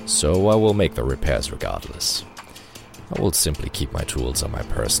 so I will make the repairs regardless. I will simply keep my tools on my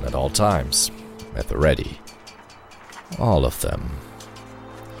person at all times, at the ready. All of them.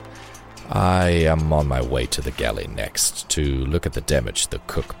 I am on my way to the galley next to look at the damage the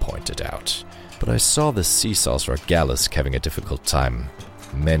cook pointed out, but I saw the sea saucer Gallus having a difficult time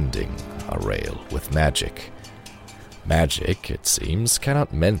mending a rail with magic. Magic, it seems,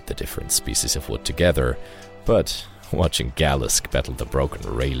 cannot mend the different species of wood together, but watching Gallus battle the broken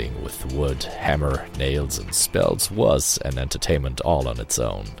railing with wood, hammer, nails, and spells was an entertainment all on its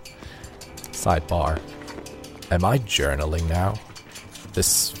own. Sidebar. Am I journaling now?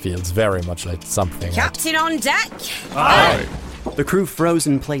 This feels very much like something... Captain on deck! Aye! The crew froze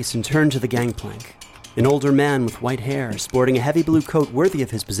in place and turned to the gangplank. An older man with white hair, sporting a heavy blue coat worthy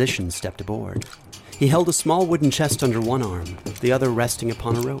of his position, stepped aboard. He held a small wooden chest under one arm, the other resting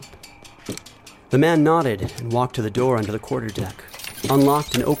upon a rope. The man nodded and walked to the door under the quarterdeck,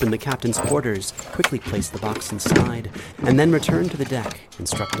 unlocked and opened the captain's quarters, quickly placed the box inside, and then returned to the deck and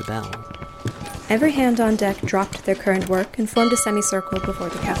struck the bell. Every hand on deck dropped their current work and formed a semicircle before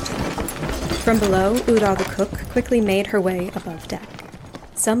the captain. From below, Udal the cook quickly made her way above deck.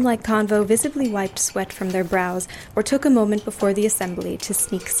 Some, like Convo, visibly wiped sweat from their brows or took a moment before the assembly to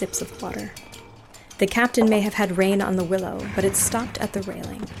sneak sips of water. The captain may have had rein on the Willow, but it stopped at the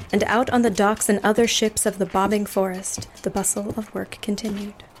railing, and out on the docks and other ships of the bobbing forest, the bustle of work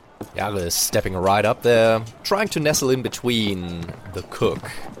continued. Yaga is stepping right up there, trying to nestle in between the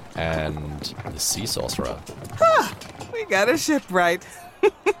cook and the sea sorcerer. Ha! We got a ship right.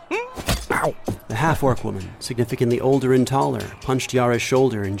 Ow! The half-orc woman, significantly older and taller, punched Yara's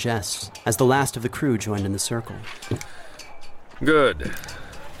shoulder in jest as the last of the crew joined in the circle. Good.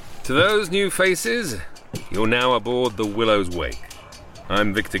 To those new faces, you're now aboard the Willow's Wake.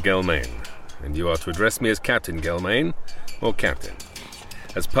 I'm Victor Gelmain, and you are to address me as Captain Gelmain, or Captain.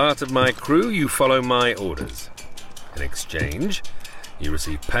 As part of my crew, you follow my orders. In exchange, you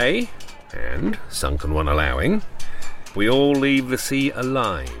receive pay, and, sunken one allowing, we all leave the sea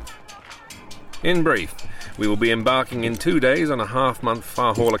alive. In brief, we will be embarking in 2 days on a half-month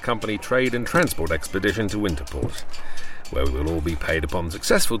Farhauler Company trade and transport expedition to Winterport, where we will all be paid upon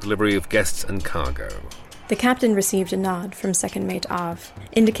successful delivery of guests and cargo. The captain received a nod from second mate Av,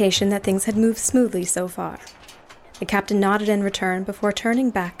 indication that things had moved smoothly so far. The captain nodded in return before turning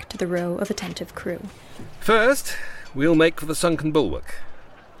back to the row of attentive crew. First, we'll make for the sunken bulwark.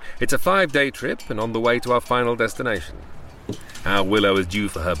 It's a 5-day trip and on the way to our final destination. Our Willow is due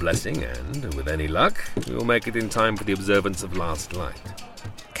for her blessing and, with any luck, we will make it in time for the observance of last light.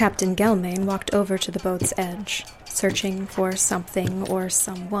 Captain Gelmain walked over to the boat's edge, searching for something or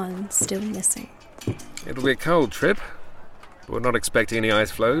someone still missing. It'll be a cold trip, but we're not expecting any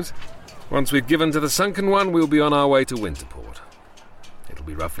ice floes. Once we've given to the sunken one, we'll be on our way to Winterport. It'll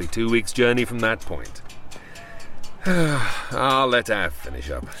be roughly 2 weeks' journey from that point. I'll let Av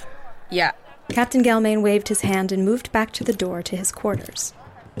finish up. Yeah. Captain Gelmain waved his hand and moved back to the door to his quarters.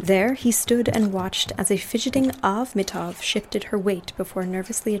 There he stood and watched as a fidgeting Av Mitov shifted her weight before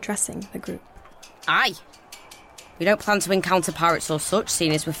nervously addressing the group. Aye. We don't plan to encounter pirates or such,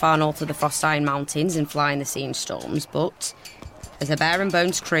 seeing as we're far north of the Frost Iron Mountains and flying the sea in storms, but as a Bear and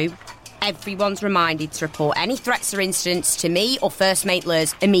Bones crew, everyone's reminded to report any threats or incidents to me or First Mate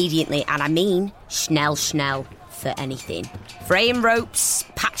Lurs immediately, and I mean schnell for anything. Fraying ropes,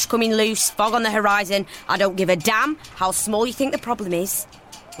 patch coming loose, fog on the horizon, I don't give a damn how small you think the problem is.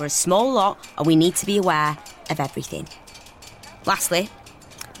 We're a small lot and we need to be aware of everything. Lastly,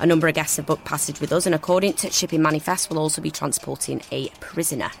 a number of guests have booked passage with us, and according to Shipping Manifest, we'll also be transporting a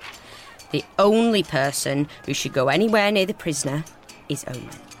prisoner. The only person who should go anywhere near the prisoner is Omen.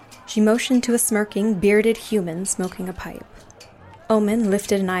 She motioned to a smirking, bearded human smoking a pipe. Omen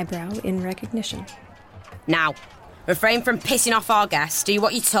lifted an eyebrow in recognition. Now, refrain from pissing off our guests, do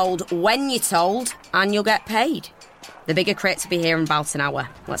what you're told, when you're told, and you'll get paid. The bigger crates will be here in about an hour.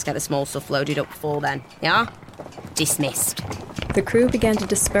 Let's get the small stuff loaded up before then, yeah? Dismissed. The crew began to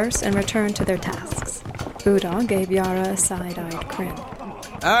disperse and return to their tasks. Uda gave Yara a side-eyed grin.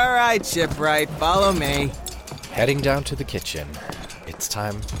 All right, shipwright, follow me. Heading down to the kitchen. It's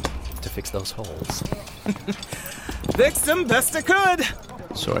time to fix those holes. Fix them best I could.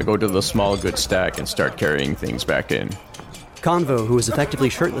 So I go to the small goods stack and start carrying things back in. Convo, who was effectively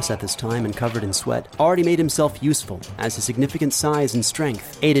shirtless at this time and covered in sweat, already made himself useful, as his significant size and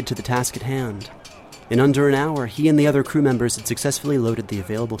strength aided to the task at hand. In under an hour, he and the other crew members had successfully loaded the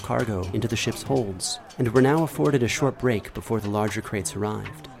available cargo into the ship's holds, and were now afforded a short break before the larger crates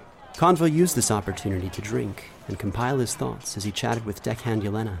arrived. Convo used this opportunity to drink and compile his thoughts as he chatted with deckhand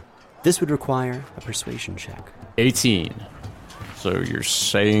Yelena. This would require a persuasion check. 18. So you're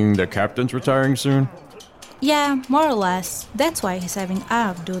saying the captain's retiring soon? Yeah, more or less. That's why he's having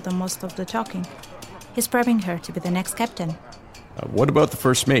Av do the most of the talking. He's prepping her to be the next captain. What about the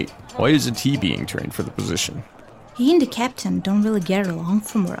first mate? Why isn't he being trained for the position? He and the captain don't really get along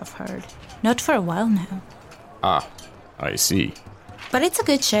from what I've heard. Not for a while now. Ah, I see. But it's a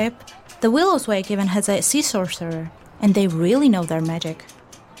good ship. The Willow's Wake even has a sea sorcerer, and they really know their magic.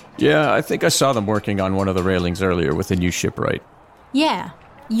 Yeah, I think I saw them working on one of the railings earlier with a new shipwright. Yeah,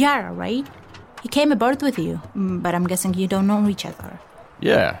 Yara, right? He came aboard with you, but I'm guessing you don't know each other.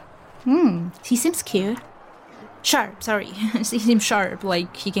 Yeah. He seems cute. Sharp, sorry. He seems sharp,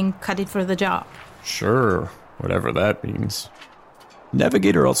 like he can cut it for the job. Sure, whatever that means.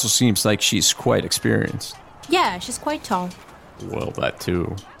 Navigator also seems like she's quite experienced. Yeah, she's quite tall. Well, that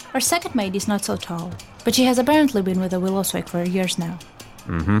too. Our second mate is not so tall, but she has apparently been with the Willow's Wake for years now.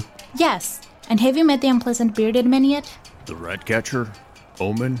 Mm-hmm. Yes, and have you met the unpleasant bearded man yet? The rat catcher?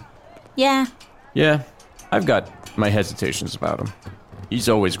 Omen? Yeah. Yeah, I've got my hesitations about him. He's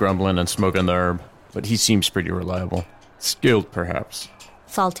always grumbling and smoking the herb, but he seems pretty reliable. Skilled, perhaps.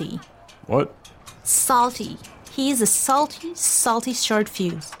 Salty. What? Salty. He is a salty short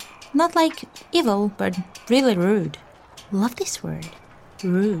fuse. Not like evil, but really rude. Love this word.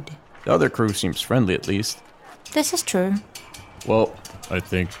 Rude. The other crew seems friendly, at least. This is true. Well, I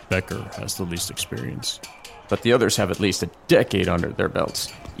think Becker has the least experience. But the others have at least a decade under their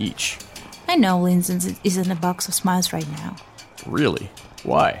belts, each. I know Linson is in a box of smiles right now. Really?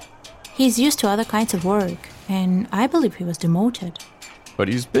 Why? He's used to other kinds of work, and I believe he was demoted. But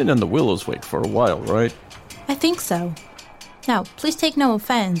he's been in the Willow's Wake for a while, right? I think so. Now, please take no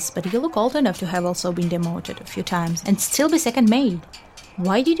offense, but you look old enough to have also been demoted a few times and still be second mate.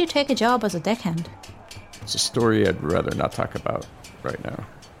 Why did you take a job as a deckhand? It's a story I'd rather not talk about right now.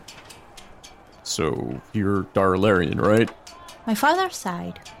 So, you're Darlarian, right? My father's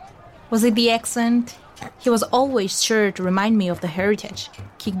side. Was it the accent? He was always sure to remind me of the heritage,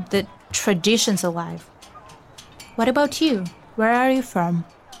 keep the traditions alive. What about you? Where are you from?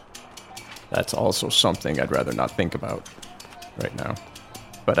 That's also something I'd rather not think about right now.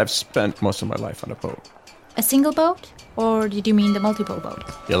 But I've spent most of my life on a boat. A single boat? Or did you mean the multiple boat?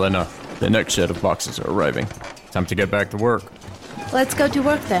 Yelena, the next set of boxes are arriving. Time to get back to work. Let's go to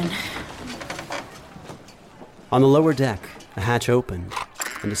work then. On the lower deck, a hatch opened,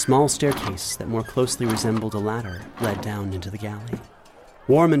 and a small staircase that more closely resembled a ladder led down into the galley.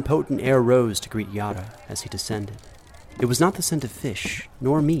 Warm and potent air rose to greet Yara as he descended. It was not the scent of fish,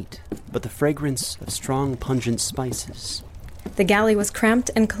 nor meat, but the fragrance of strong, pungent spices. The galley was cramped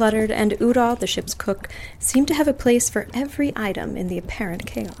and cluttered, and Uda, the ship's cook, seemed to have a place for every item in the apparent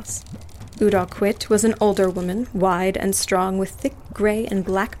chaos. Uda Quit was an older woman, wide and strong, with thick gray and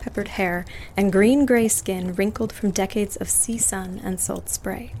black-peppered hair and green-gray skin wrinkled from decades of sea sun and salt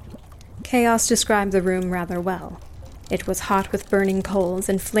spray. Chaos described the room rather well. It was hot with burning coals,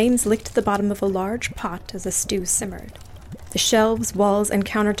 and flames licked the bottom of a large pot as a stew simmered. The shelves, walls, and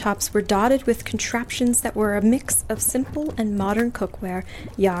countertops were dotted with contraptions that were a mix of simple and modern cookware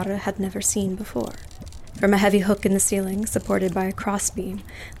Yara had never seen before. From a heavy hook in the ceiling, supported by a crossbeam,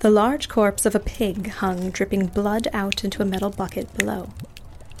 the large corpse of a pig hung, dripping blood out into a metal bucket below.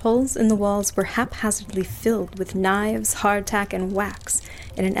 Holes in the walls were haphazardly filled with knives, hardtack, and wax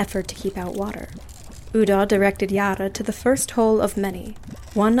in an effort to keep out water. Uda directed Yara to the first hole of many,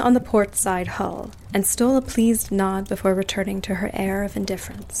 one on the port side hull, and stole a pleased nod before returning to her air of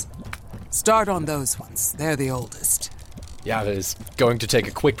indifference. Start on those ones. They're the oldest. Yara is going to take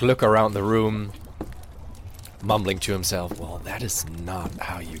a quick look around the room, mumbling to himself, well, that is not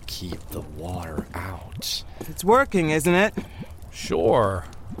how you keep the water out. It's working, isn't it? Sure.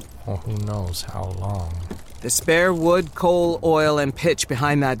 Or who knows how long. The spare wood, coal, oil, and pitch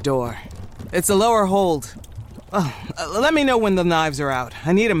behind that door. It's a lower hold. Well, let me know when the knives are out.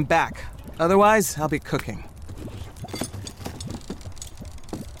 I need them back. Otherwise, I'll be cooking.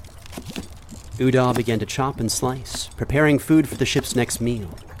 Uda began to chop and slice, preparing food for the ship's next meal.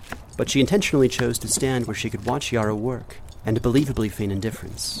 But she intentionally chose to stand where she could watch Yara work, and believably feign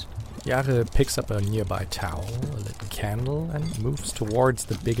indifference. Yara picks up a nearby towel, a lit candle, and moves towards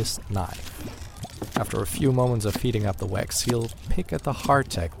the biggest knife. After a few moments of heating up the wax, he'll pick at the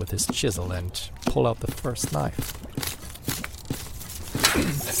hardtack with his chisel and pull out the first knife.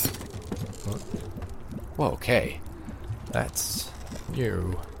 Whoa, okay. That's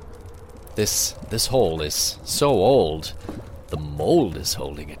new. This hole is so old, the mold is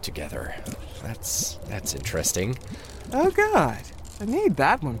holding it together. That's interesting. Oh, God. I need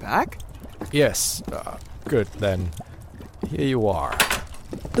that one back. Yes, good then. Here you are.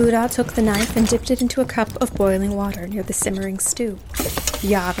 Uda took the knife and dipped it into a cup of boiling water near the simmering stew.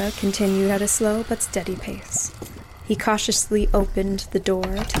 Yara continued at a slow but steady pace. He cautiously opened the door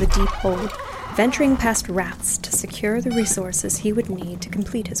to the deep hole, venturing past rats to secure the resources he would need to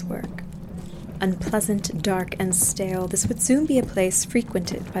complete his work. Unpleasant, dark, and stale, this would soon be a place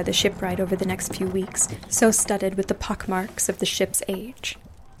frequented by the shipwright over the next few weeks, so studded with the pockmarks of the ship's age.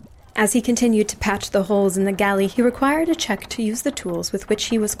 As he continued to patch the holes in the galley, he required a check to use the tools with which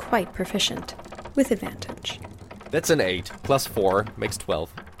he was quite proficient, with advantage. That's an 8, plus 4, makes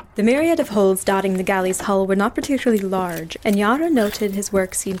 12. The myriad of holes dotting the galley's hull were not particularly large, and Yara noted his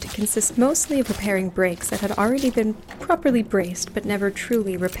work seemed to consist mostly of repairing breaks that had already been properly braced but never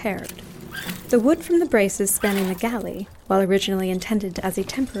truly repaired. The wood from the braces spanning the galley, while originally intended as a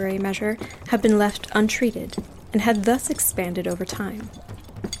temporary measure, had been left untreated, and had thus expanded over time.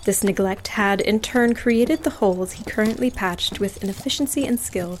 This neglect had, in turn, created the holes he currently patched with an efficiency and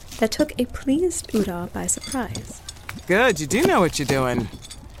skill that took a pleased Uda by surprise. Good, you do know what you're doing.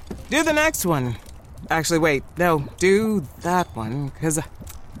 Do the next one. Actually, wait, no, do that one, because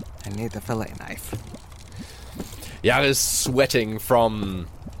I need the fillet knife. Yara's sweating from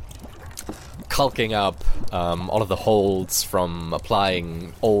caulking up all of the holes from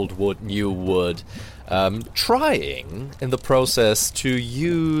applying old wood, new wood, trying in the process to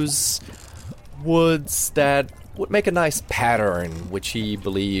use woods that would make a nice pattern, which he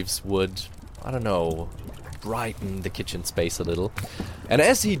believes would, I don't know, brighten the kitchen space a little. And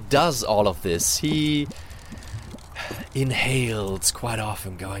as he does all of this, he inhales quite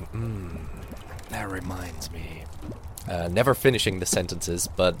often, going, that reminds me. Never finishing the sentences,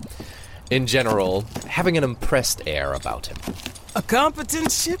 but in general, having an impressed air about him. A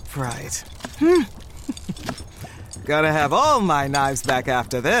competent shipwright. Gotta have all my knives back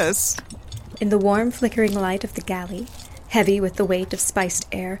after this. In the warm, flickering light of the galley, heavy with the weight of spiced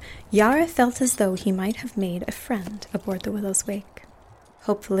air, Yara felt as though he might have made a friend aboard the Willow's wake.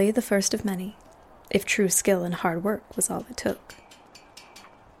 Hopefully the first of many, if true skill and hard work was all it took.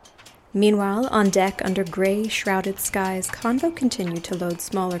 Meanwhile, on deck under gray, shrouded skies, Convo continued to load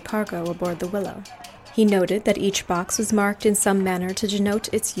smaller cargo aboard the Willow. He noted that each box was marked in some manner to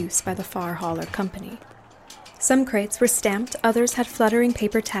denote its use by the far hauler company. Some crates were stamped, others had fluttering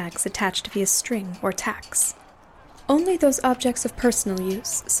paper tags attached via string or tacks. Only those objects of personal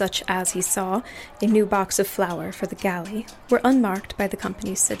use, such as he saw, a new box of flour for the galley, were unmarked by the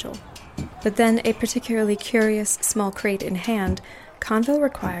company's sigil. But then, a particularly curious small crate in hand, Convo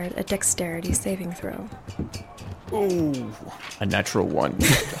required a dexterity saving throw. Ooh, a natural 1.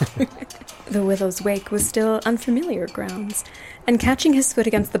 The Willow's wake was still unfamiliar grounds, and catching his foot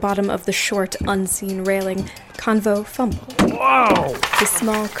against the bottom of the short, unseen railing, Convo fumbled. Wow! The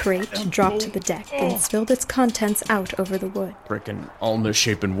small crate dropped to the deck and spilled its contents out over the wood. Frickin'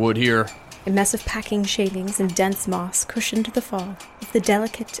 almond-shaped wood here. A mess of packing shavings and dense moss cushioned the fall of the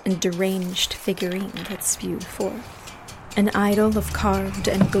delicate and deranged figurine that spewed forth. An idol of carved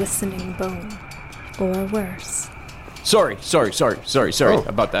and glistening bone. Or worse. Sorry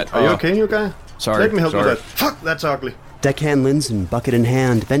about that. Are you okay, you guy? Sorry. Let me help sorry. you with that. Fuck, that's ugly. Deckhand Linson, bucket in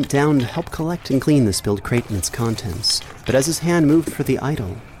hand, bent down to help collect and clean the spilled crate and its contents. But as his hand moved for the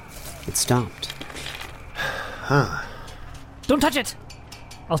idol, it stopped. Don't touch it!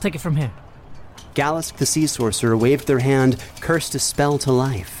 I'll take it from here. Galisk the Sea Sorcerer waved their hand, cursed a spell to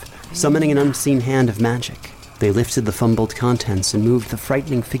life, summoning an unseen hand of magic. They lifted the fumbled contents and moved the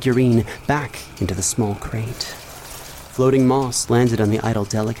frightening figurine back into the small crate. Floating moss landed on the idol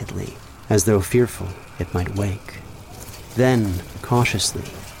delicately, as though fearful it might wake. Then, cautiously,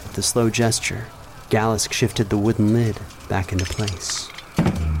 with a slow gesture, Galisk shifted the wooden lid back into place.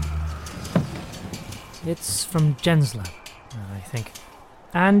 It's from Jen's lab, I think.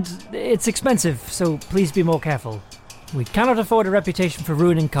 And it's expensive, so please be more careful. We cannot afford a reputation for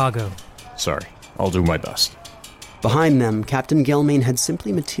ruining cargo. Sorry, I'll do my best. Behind them, Captain Gelmain had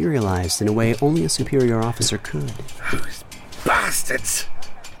simply materialized in a way only a superior officer could. Those bastards!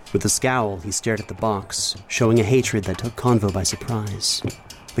 With a scowl, he stared at the box, showing a hatred that took Convo by surprise.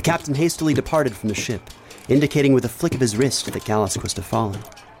 The captain hastily departed from the ship, indicating with a flick of his wrist that Galisk was to follow.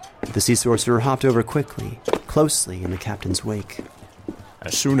 The Sea Sorcerer hopped over quickly, closely in the captain's wake.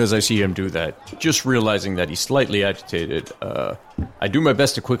 As soon as I see him do that, just realizing that he's slightly agitated, I do my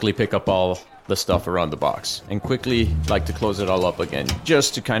best to quickly pick up all the stuff around the box, and quickly like to close it all up again,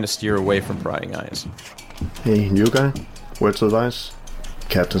 just to kind of steer away from prying eyes. Hey, new guy? Words of advice?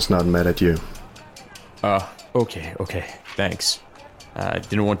 Captain's not mad at you. Okay, thanks. I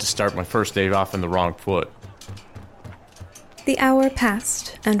didn't want to start my first day off in the wrong foot. The hour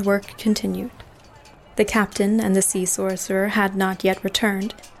passed, and work continued. The captain and the Sea Sorcerer had not yet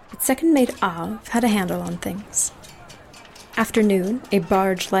returned, but second mate Av had a handle on things. After noon, a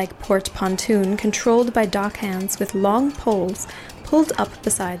barge-like port pontoon controlled by dockhands with long poles pulled up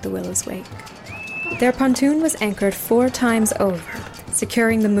beside the Willow's Wake. Their pontoon was anchored 4 times over,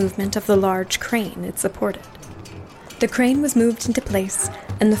 securing the movement of the large crane it supported. The crane was moved into place,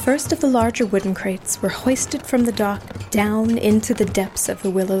 and the first of the larger wooden crates were hoisted from the dock down into the depths of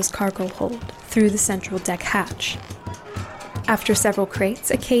the Willow's cargo hold, through the central deck hatch. After several crates,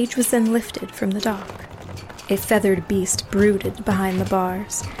 a cage was then lifted from the dock. A feathered beast brooded behind the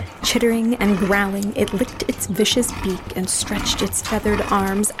bars. Chittering and growling, it licked its vicious beak and stretched its feathered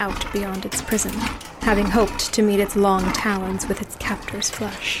arms out beyond its prison, having hoped to meet its long talons with its captor's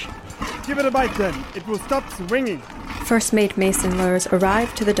flesh. Give it a bite then. It will stop swinging. First Mate Mason Lurs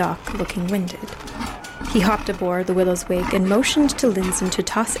arrived to the dock looking winded. He hopped aboard the Willow's Wake and motioned to Linson to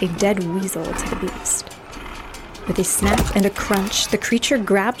toss a dead weasel to the beast. With a snap and a crunch, the creature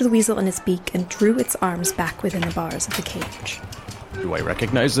grabbed the weasel in its beak and drew its arms back within the bars of the cage. Do I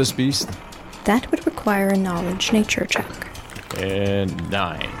recognize this beast? That would require a knowledge nature check. And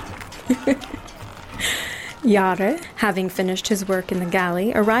 9. Yare, having finished his work in the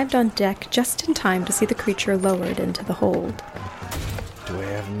galley, arrived on deck just in time to see the creature lowered into the hold. Do I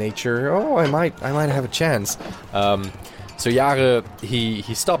have nature? Oh, I might have a chance. So Yare, he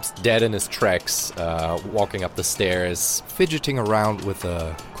stops dead in his tracks, walking up the stairs, fidgeting around with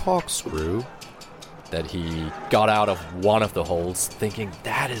a corkscrew that he got out of one of the holes, thinking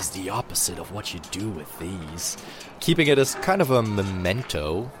that is the opposite of what you do with these. Keeping it as kind of a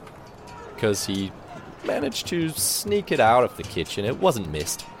memento, because he managed to sneak it out of the kitchen. It wasn't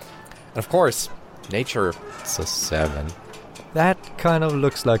missed. And of course, nature, it's a 7. That kind of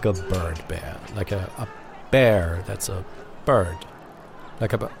looks like a bird bear. Like a bear that's a bird.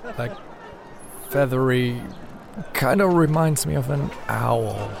 Like feathery. Kind of reminds me of an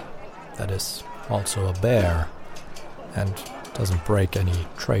owl that is also a bear. And doesn't break any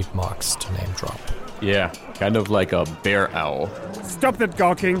trademarks to name drop. Yeah, kind of like a bear owl. Stop that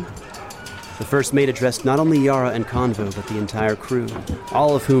gawking. The first mate addressed not only Yara and Convo, but the entire crew,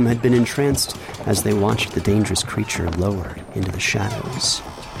 all of whom had been entranced as they watched the dangerous creature lowered into the shadows.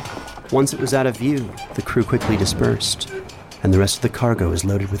 Once it was out of view, the crew quickly dispersed, and the rest of the cargo was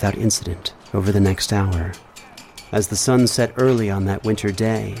loaded without incident over the next hour. As the sun set early on that winter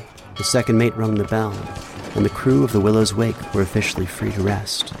day, the second mate rung the bell, and the crew of the Willow's Wake were officially free to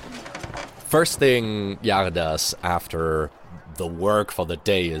rest. First thing Yara does after the work for the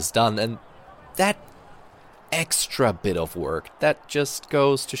day is done, and that extra bit of work, that just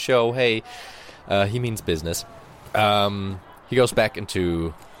goes to show, hey, he means business. He goes back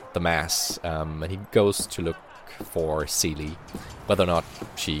into the mass, and he goes to look for Seely, whether or not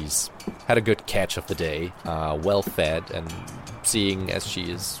she's had a good catch of the day, well fed, and seeing as she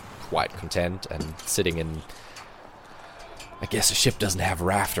is quite content and sitting in, I guess a ship doesn't have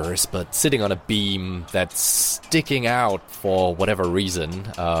rafters, but sitting on a beam that's sticking out for whatever reason.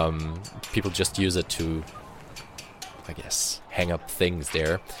 People just use it to, I guess, hang up things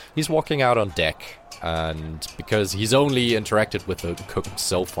there. He's walking out on deck, and because he's only interacted with the cook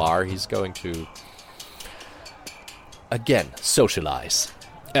so far, he's going to, again, socialize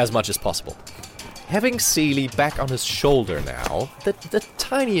as much as possible. Having Seely back on his shoulder now, the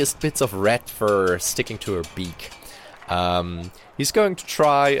tiniest bits of rat fur sticking to her beak, he's going to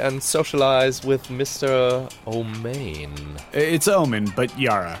try and socialize with Mr. Omain. It's Omen, but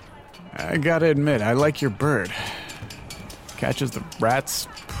Yara. I gotta admit, I like your bird. Catches the rats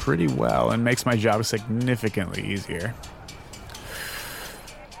pretty well and makes my job significantly easier.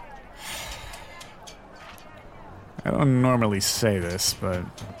 I don't normally say this, but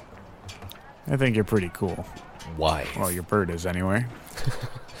I think you're pretty cool. Why? Well, your bird is anyway.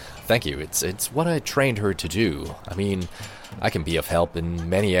 Thank you. It's what I trained her to do. I mean, I can be of help in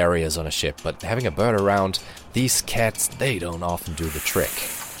many areas on a ship, but having a bird around, these cats, they don't often do the trick.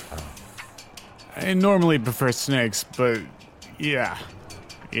 I normally prefer snakes, but yeah,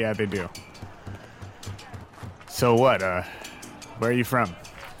 they do. So what, where are you from?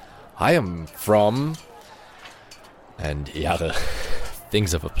 I am from... And Yara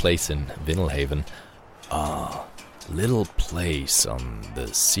thinks of a place in Vindelhaven. Little place on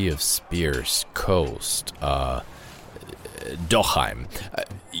the Sea of Spears coast. Dochheim.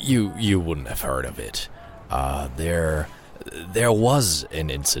 You wouldn't have heard of it. There was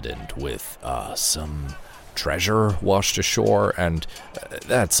an incident with some treasure washed ashore, and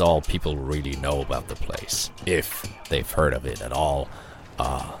that's all people really know about the place, if they've heard of it at all.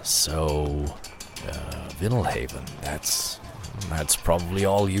 Vindelhaven, that's probably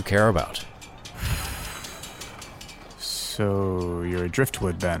all you care about. So you're a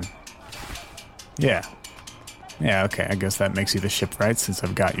driftwood then? Yeah, okay, I guess that makes you the shipwright since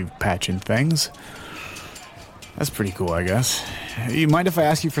I've got you patching things. That's pretty cool, I guess. You mind if I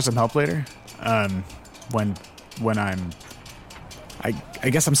ask you for some help later? When I'm... I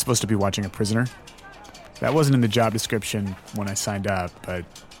guess I'm supposed to be watching a prisoner. That wasn't in the job description when I signed up, but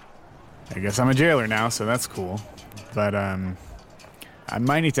I guess I'm a jailer now, so that's cool. But, I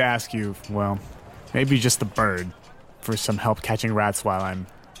might need to ask you, well, maybe just the bird, for some help catching rats while I'm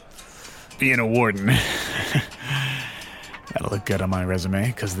being a warden. That'll look good on my resume,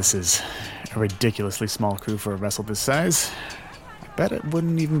 because this is a ridiculously small crew for a vessel this size. I bet it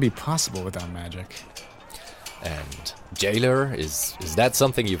wouldn't even be possible without magic. And jailer, is that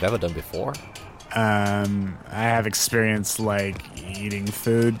something you've ever done before? I have experience like eating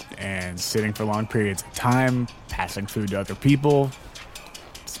food and sitting for long periods of time, passing food to other people.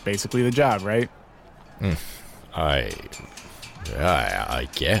 It's basically the job, right? I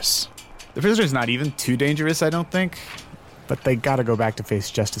guess. The prisoner's not even too dangerous, I don't think. But they gotta go back to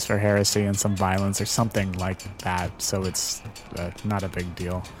face justice for heresy and some violence or something like that, so it's not a big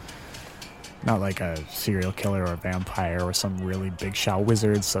deal. Not like a serial killer or a vampire or some really big shot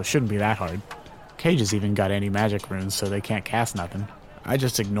wizard, so it shouldn't be that hard. Cage's even got anti-magic runes, so they can't cast nothing. I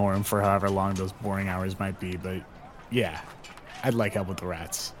just ignore them for however long those boring hours might be, but yeah, I'd like help with the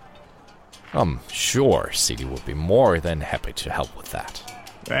rats. I'm sure Seely would be more than happy to help with that.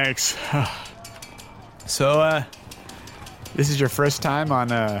 Thanks. So, this is your first time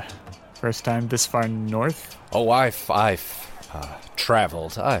this far north? Oh, I've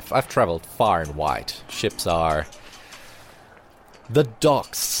traveled. I've traveled far and wide. The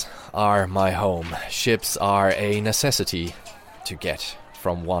docks are my home. Ships are a necessity to get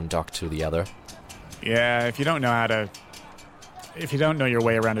from one dock to the other. Yeah, if you don't know your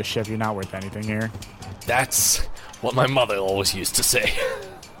way around a ship, you're not worth anything here. That's what my mother always used to say.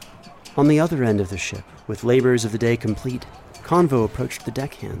 On the other end of the ship, with labors of the day complete, Convo approached the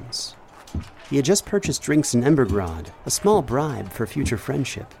deckhands. He had just purchased drinks in Embergrad, a small bribe for future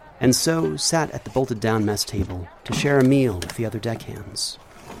friendship, and so sat at the bolted-down mess table to share a meal with the other deckhands.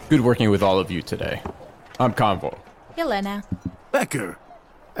 Good working with all of you today. I'm Convo. Helena. Becker.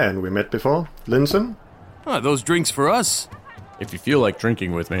 And we met before. Linson. Those drinks for us? If you feel like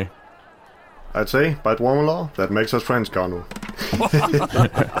drinking with me. I'd say, by Dwarven law, that makes us friends, Convo.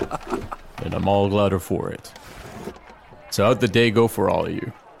 And I'm all gladder for it. So how'd the day go for all of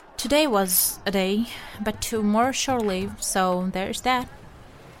you? Today was a day, but tomorrow shortly, so there's that.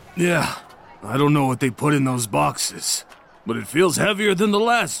 Yeah, I don't know what they put in those boxes, but it feels heavier than the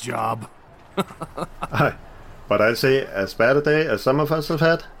last job. Aye, but I'd say as bad a day as some of us have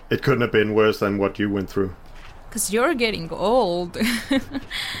had, it couldn't have been worse than what you went through. 'Cause you're getting old.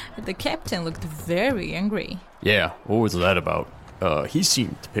 The captain looked very angry. Yeah, what was that about? He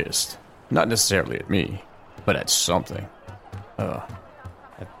seemed pissed. Not necessarily at me, but at something.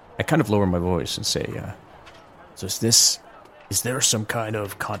 I kind of lower my voice and say, so is there some kind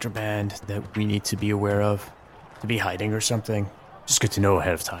of contraband that we need to be aware of? To be hiding or something? Just good to know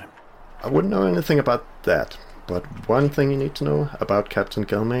ahead of time. I wouldn't know anything about that, but one thing you need to know about Captain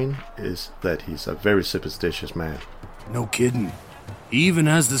Gelmain is that he's a very superstitious man. No kidding. He even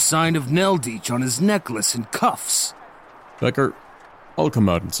has the sign of Neldich on his necklace and cuffs. Becker, I'll come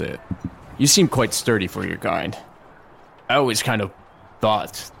out and say it. You seem quite sturdy for your kind. I always kind of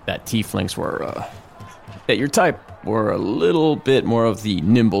thought that tieflings were, that your type were a little bit more of the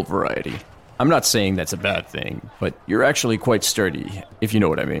nimble variety. I'm not saying that's a bad thing, but you're actually quite sturdy, if you know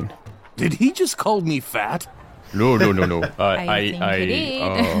what I mean. Did he just call me fat? No.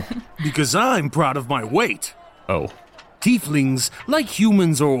 Because I'm proud of my weight. Oh. Tieflings, like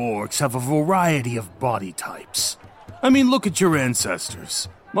humans or orcs, have a variety of body types. I mean, look at your ancestors.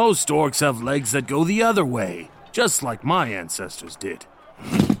 Most orcs have legs that go the other way, just like my ancestors did.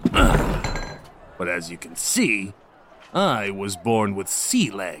 But as you can see, I was born with sea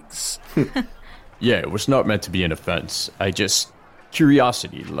legs. Yeah, it was not meant to be an offense.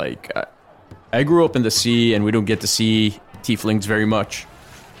 Curiosity, I grew up in the sea and we don't get to see tieflings very much.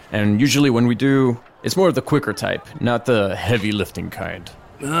 And usually when we do, it's more of the quicker type, not the heavy lifting kind.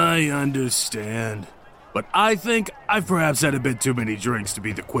 I understand. But I think I've perhaps had a bit too many drinks to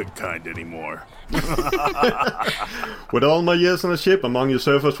be the quick kind anymore. With all my years on a ship among you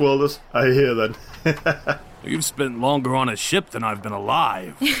surface worlders, I hear that. You've spent longer on a ship than I've been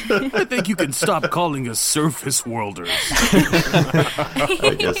alive. I think you can stop calling us surface worlders.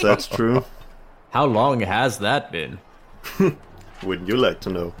 I guess that's true. How long has that been? Wouldn't you like to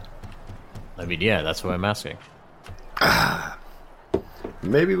know? I mean, yeah, that's what I'm asking.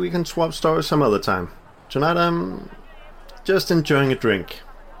 Maybe we can swap stories some other time. Tonight I'm just enjoying a drink.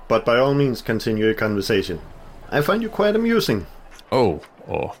 But by all means, continue your conversation. I find you quite amusing. Oh,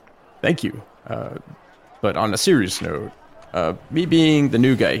 thank you. But on a serious note, me being the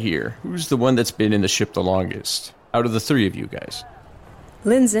new guy here, who's the one that's been in the ship the longest, out of the three of you guys?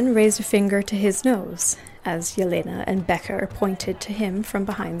 Linzen raised a finger to his nose, as Yelena and Becker pointed to him from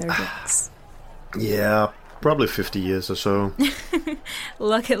behind their drinks. Yeah, probably 50 years or so.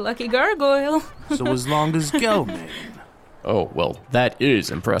 Lucky gargoyle. So as long as Gelmain. Oh, well, that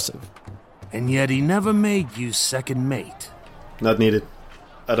is impressive. And yet he never made you second mate. Not needed.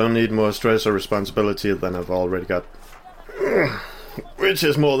 I don't need more stress or responsibility than I've already got. Which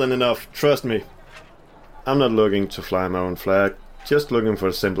is more than enough, trust me. I'm not looking to fly my own flag, just looking for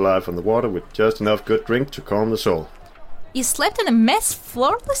a simple life on the water with just enough good drink to calm the soul. You slept in a mess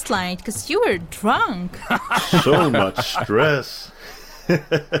floor last night because you were drunk. So much stress.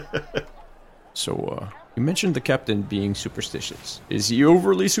 So, you mentioned the captain being superstitious. Is he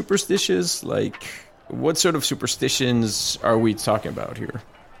overly superstitious? What sort of superstitions are we talking about here?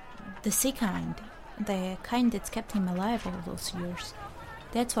 The sea kind. The kind that's kept him alive all those years.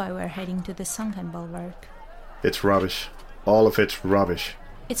 That's why we're heading to the sunken bulwark. It's rubbish. All of it's rubbish.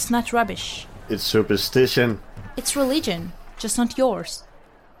 It's not rubbish. It's superstition. It's religion, just not yours.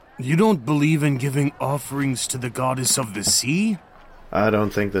 You don't believe in giving offerings to the goddess of the sea? I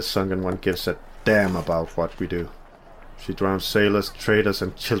don't think the Sunken One gives a damn about what we do. She drowns sailors, traders,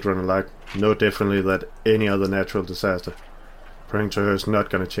 and children alike no differently than any other natural disaster. Praying to her is not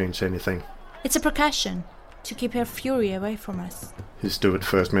going to change anything. It's a precaution to keep her fury away from us. His stupid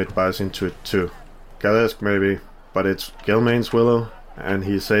first mate buys into it too. Galesk maybe, but it's Gelmain's willow, and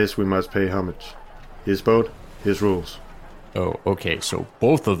he says we must pay homage. His boat, his rules. Oh, okay, so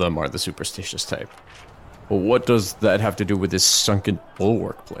both of them are the superstitious type. Well, what does that have to do with this sunken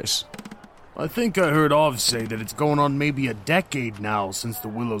bulwark place? I think I heard Ov say that it's going on maybe a decade now since the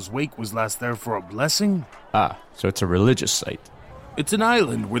Willow's Wake was last there for a blessing. Ah, so it's a religious site. It's an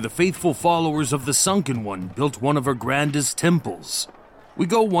island where the faithful followers of the Sunken One built one of her grandest temples. We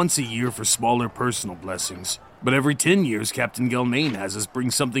go once a year for smaller personal blessings, but every 10 years Captain Gelmain has us bring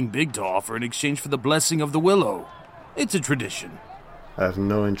something big to offer in exchange for the blessing of the Willow. It's a tradition. I have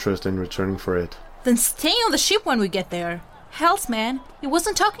no interest in returning for it. Then stay on the ship when we get there. Hells, man, he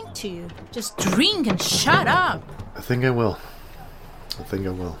wasn't talking to you. Just drink and shut up. I think I will.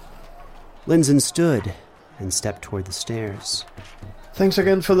 Linzen stood and stepped toward the stairs. Thanks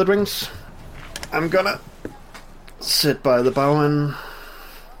again for the drinks. I'm gonna sit by the bow and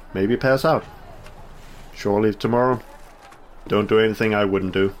maybe pass out. Shore leave tomorrow. Don't do anything I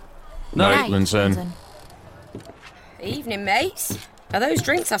wouldn't do. Night, Linzen. Evening, mates. Are those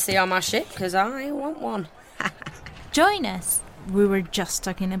drinks I see on my ship? Because I want one. Join us. We were just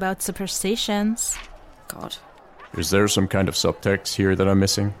talking about superstitions. God. Is there some kind of subtext here that I'm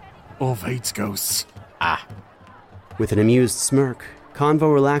missing? Ov hates ghosts. Ah. With an amused smirk,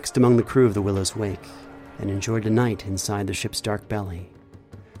 Convo relaxed among the crew of the Willow's Wake and enjoyed a night inside the ship's dark belly.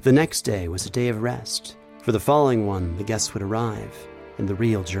 The next day was a day of rest. For the following one, the guests would arrive, and the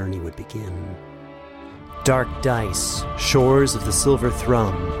real journey would begin. Dark Dice, Shores of the Silver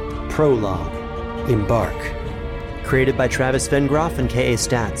Thrum, Prologue, Embark. Created by Travis Vengroff and K.A.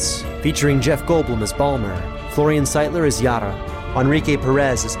 Statz, featuring Jeff Goldblum as Balmer, Florian Seitler as Yara, Enrique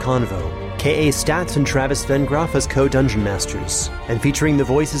Perez as Convo, K.A. Statz and Travis Vengroff as co-dungeon masters, and featuring the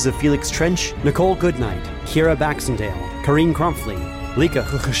voices of Felix Trench, Nicole Goodnight, Kira Baxendale, Karine Kromfli, Lika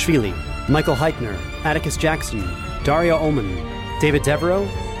Khukhashvili, Michael Heichner, Atticus Jackson, Daria Ullman, David Devereaux,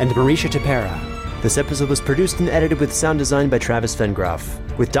 and Marisha Tepera. This episode was produced and edited with sound design by Travis Vengroff,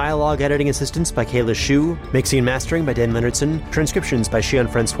 with dialogue editing assistance by Kayla Shu, mixing and mastering by Dan Leonardson, transcriptions by Shion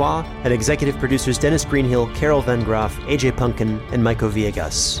Francois, and executive producers Dennis Greenhill, Carol Vengroff, AJ Punkin, and Maiko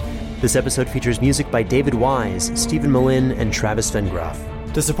Villegas. This episode features music by David Wise, Stephen Malin, and Travis Vengroff.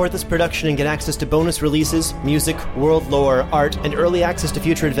 To support this production and get access to bonus releases, music, world lore, art, and early access to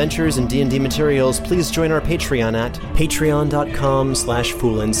future adventures and D&D materials, please join our Patreon at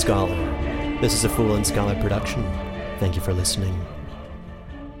patreon.com/foolandscholar. This is a Fool and Scholar production. Thank you for listening.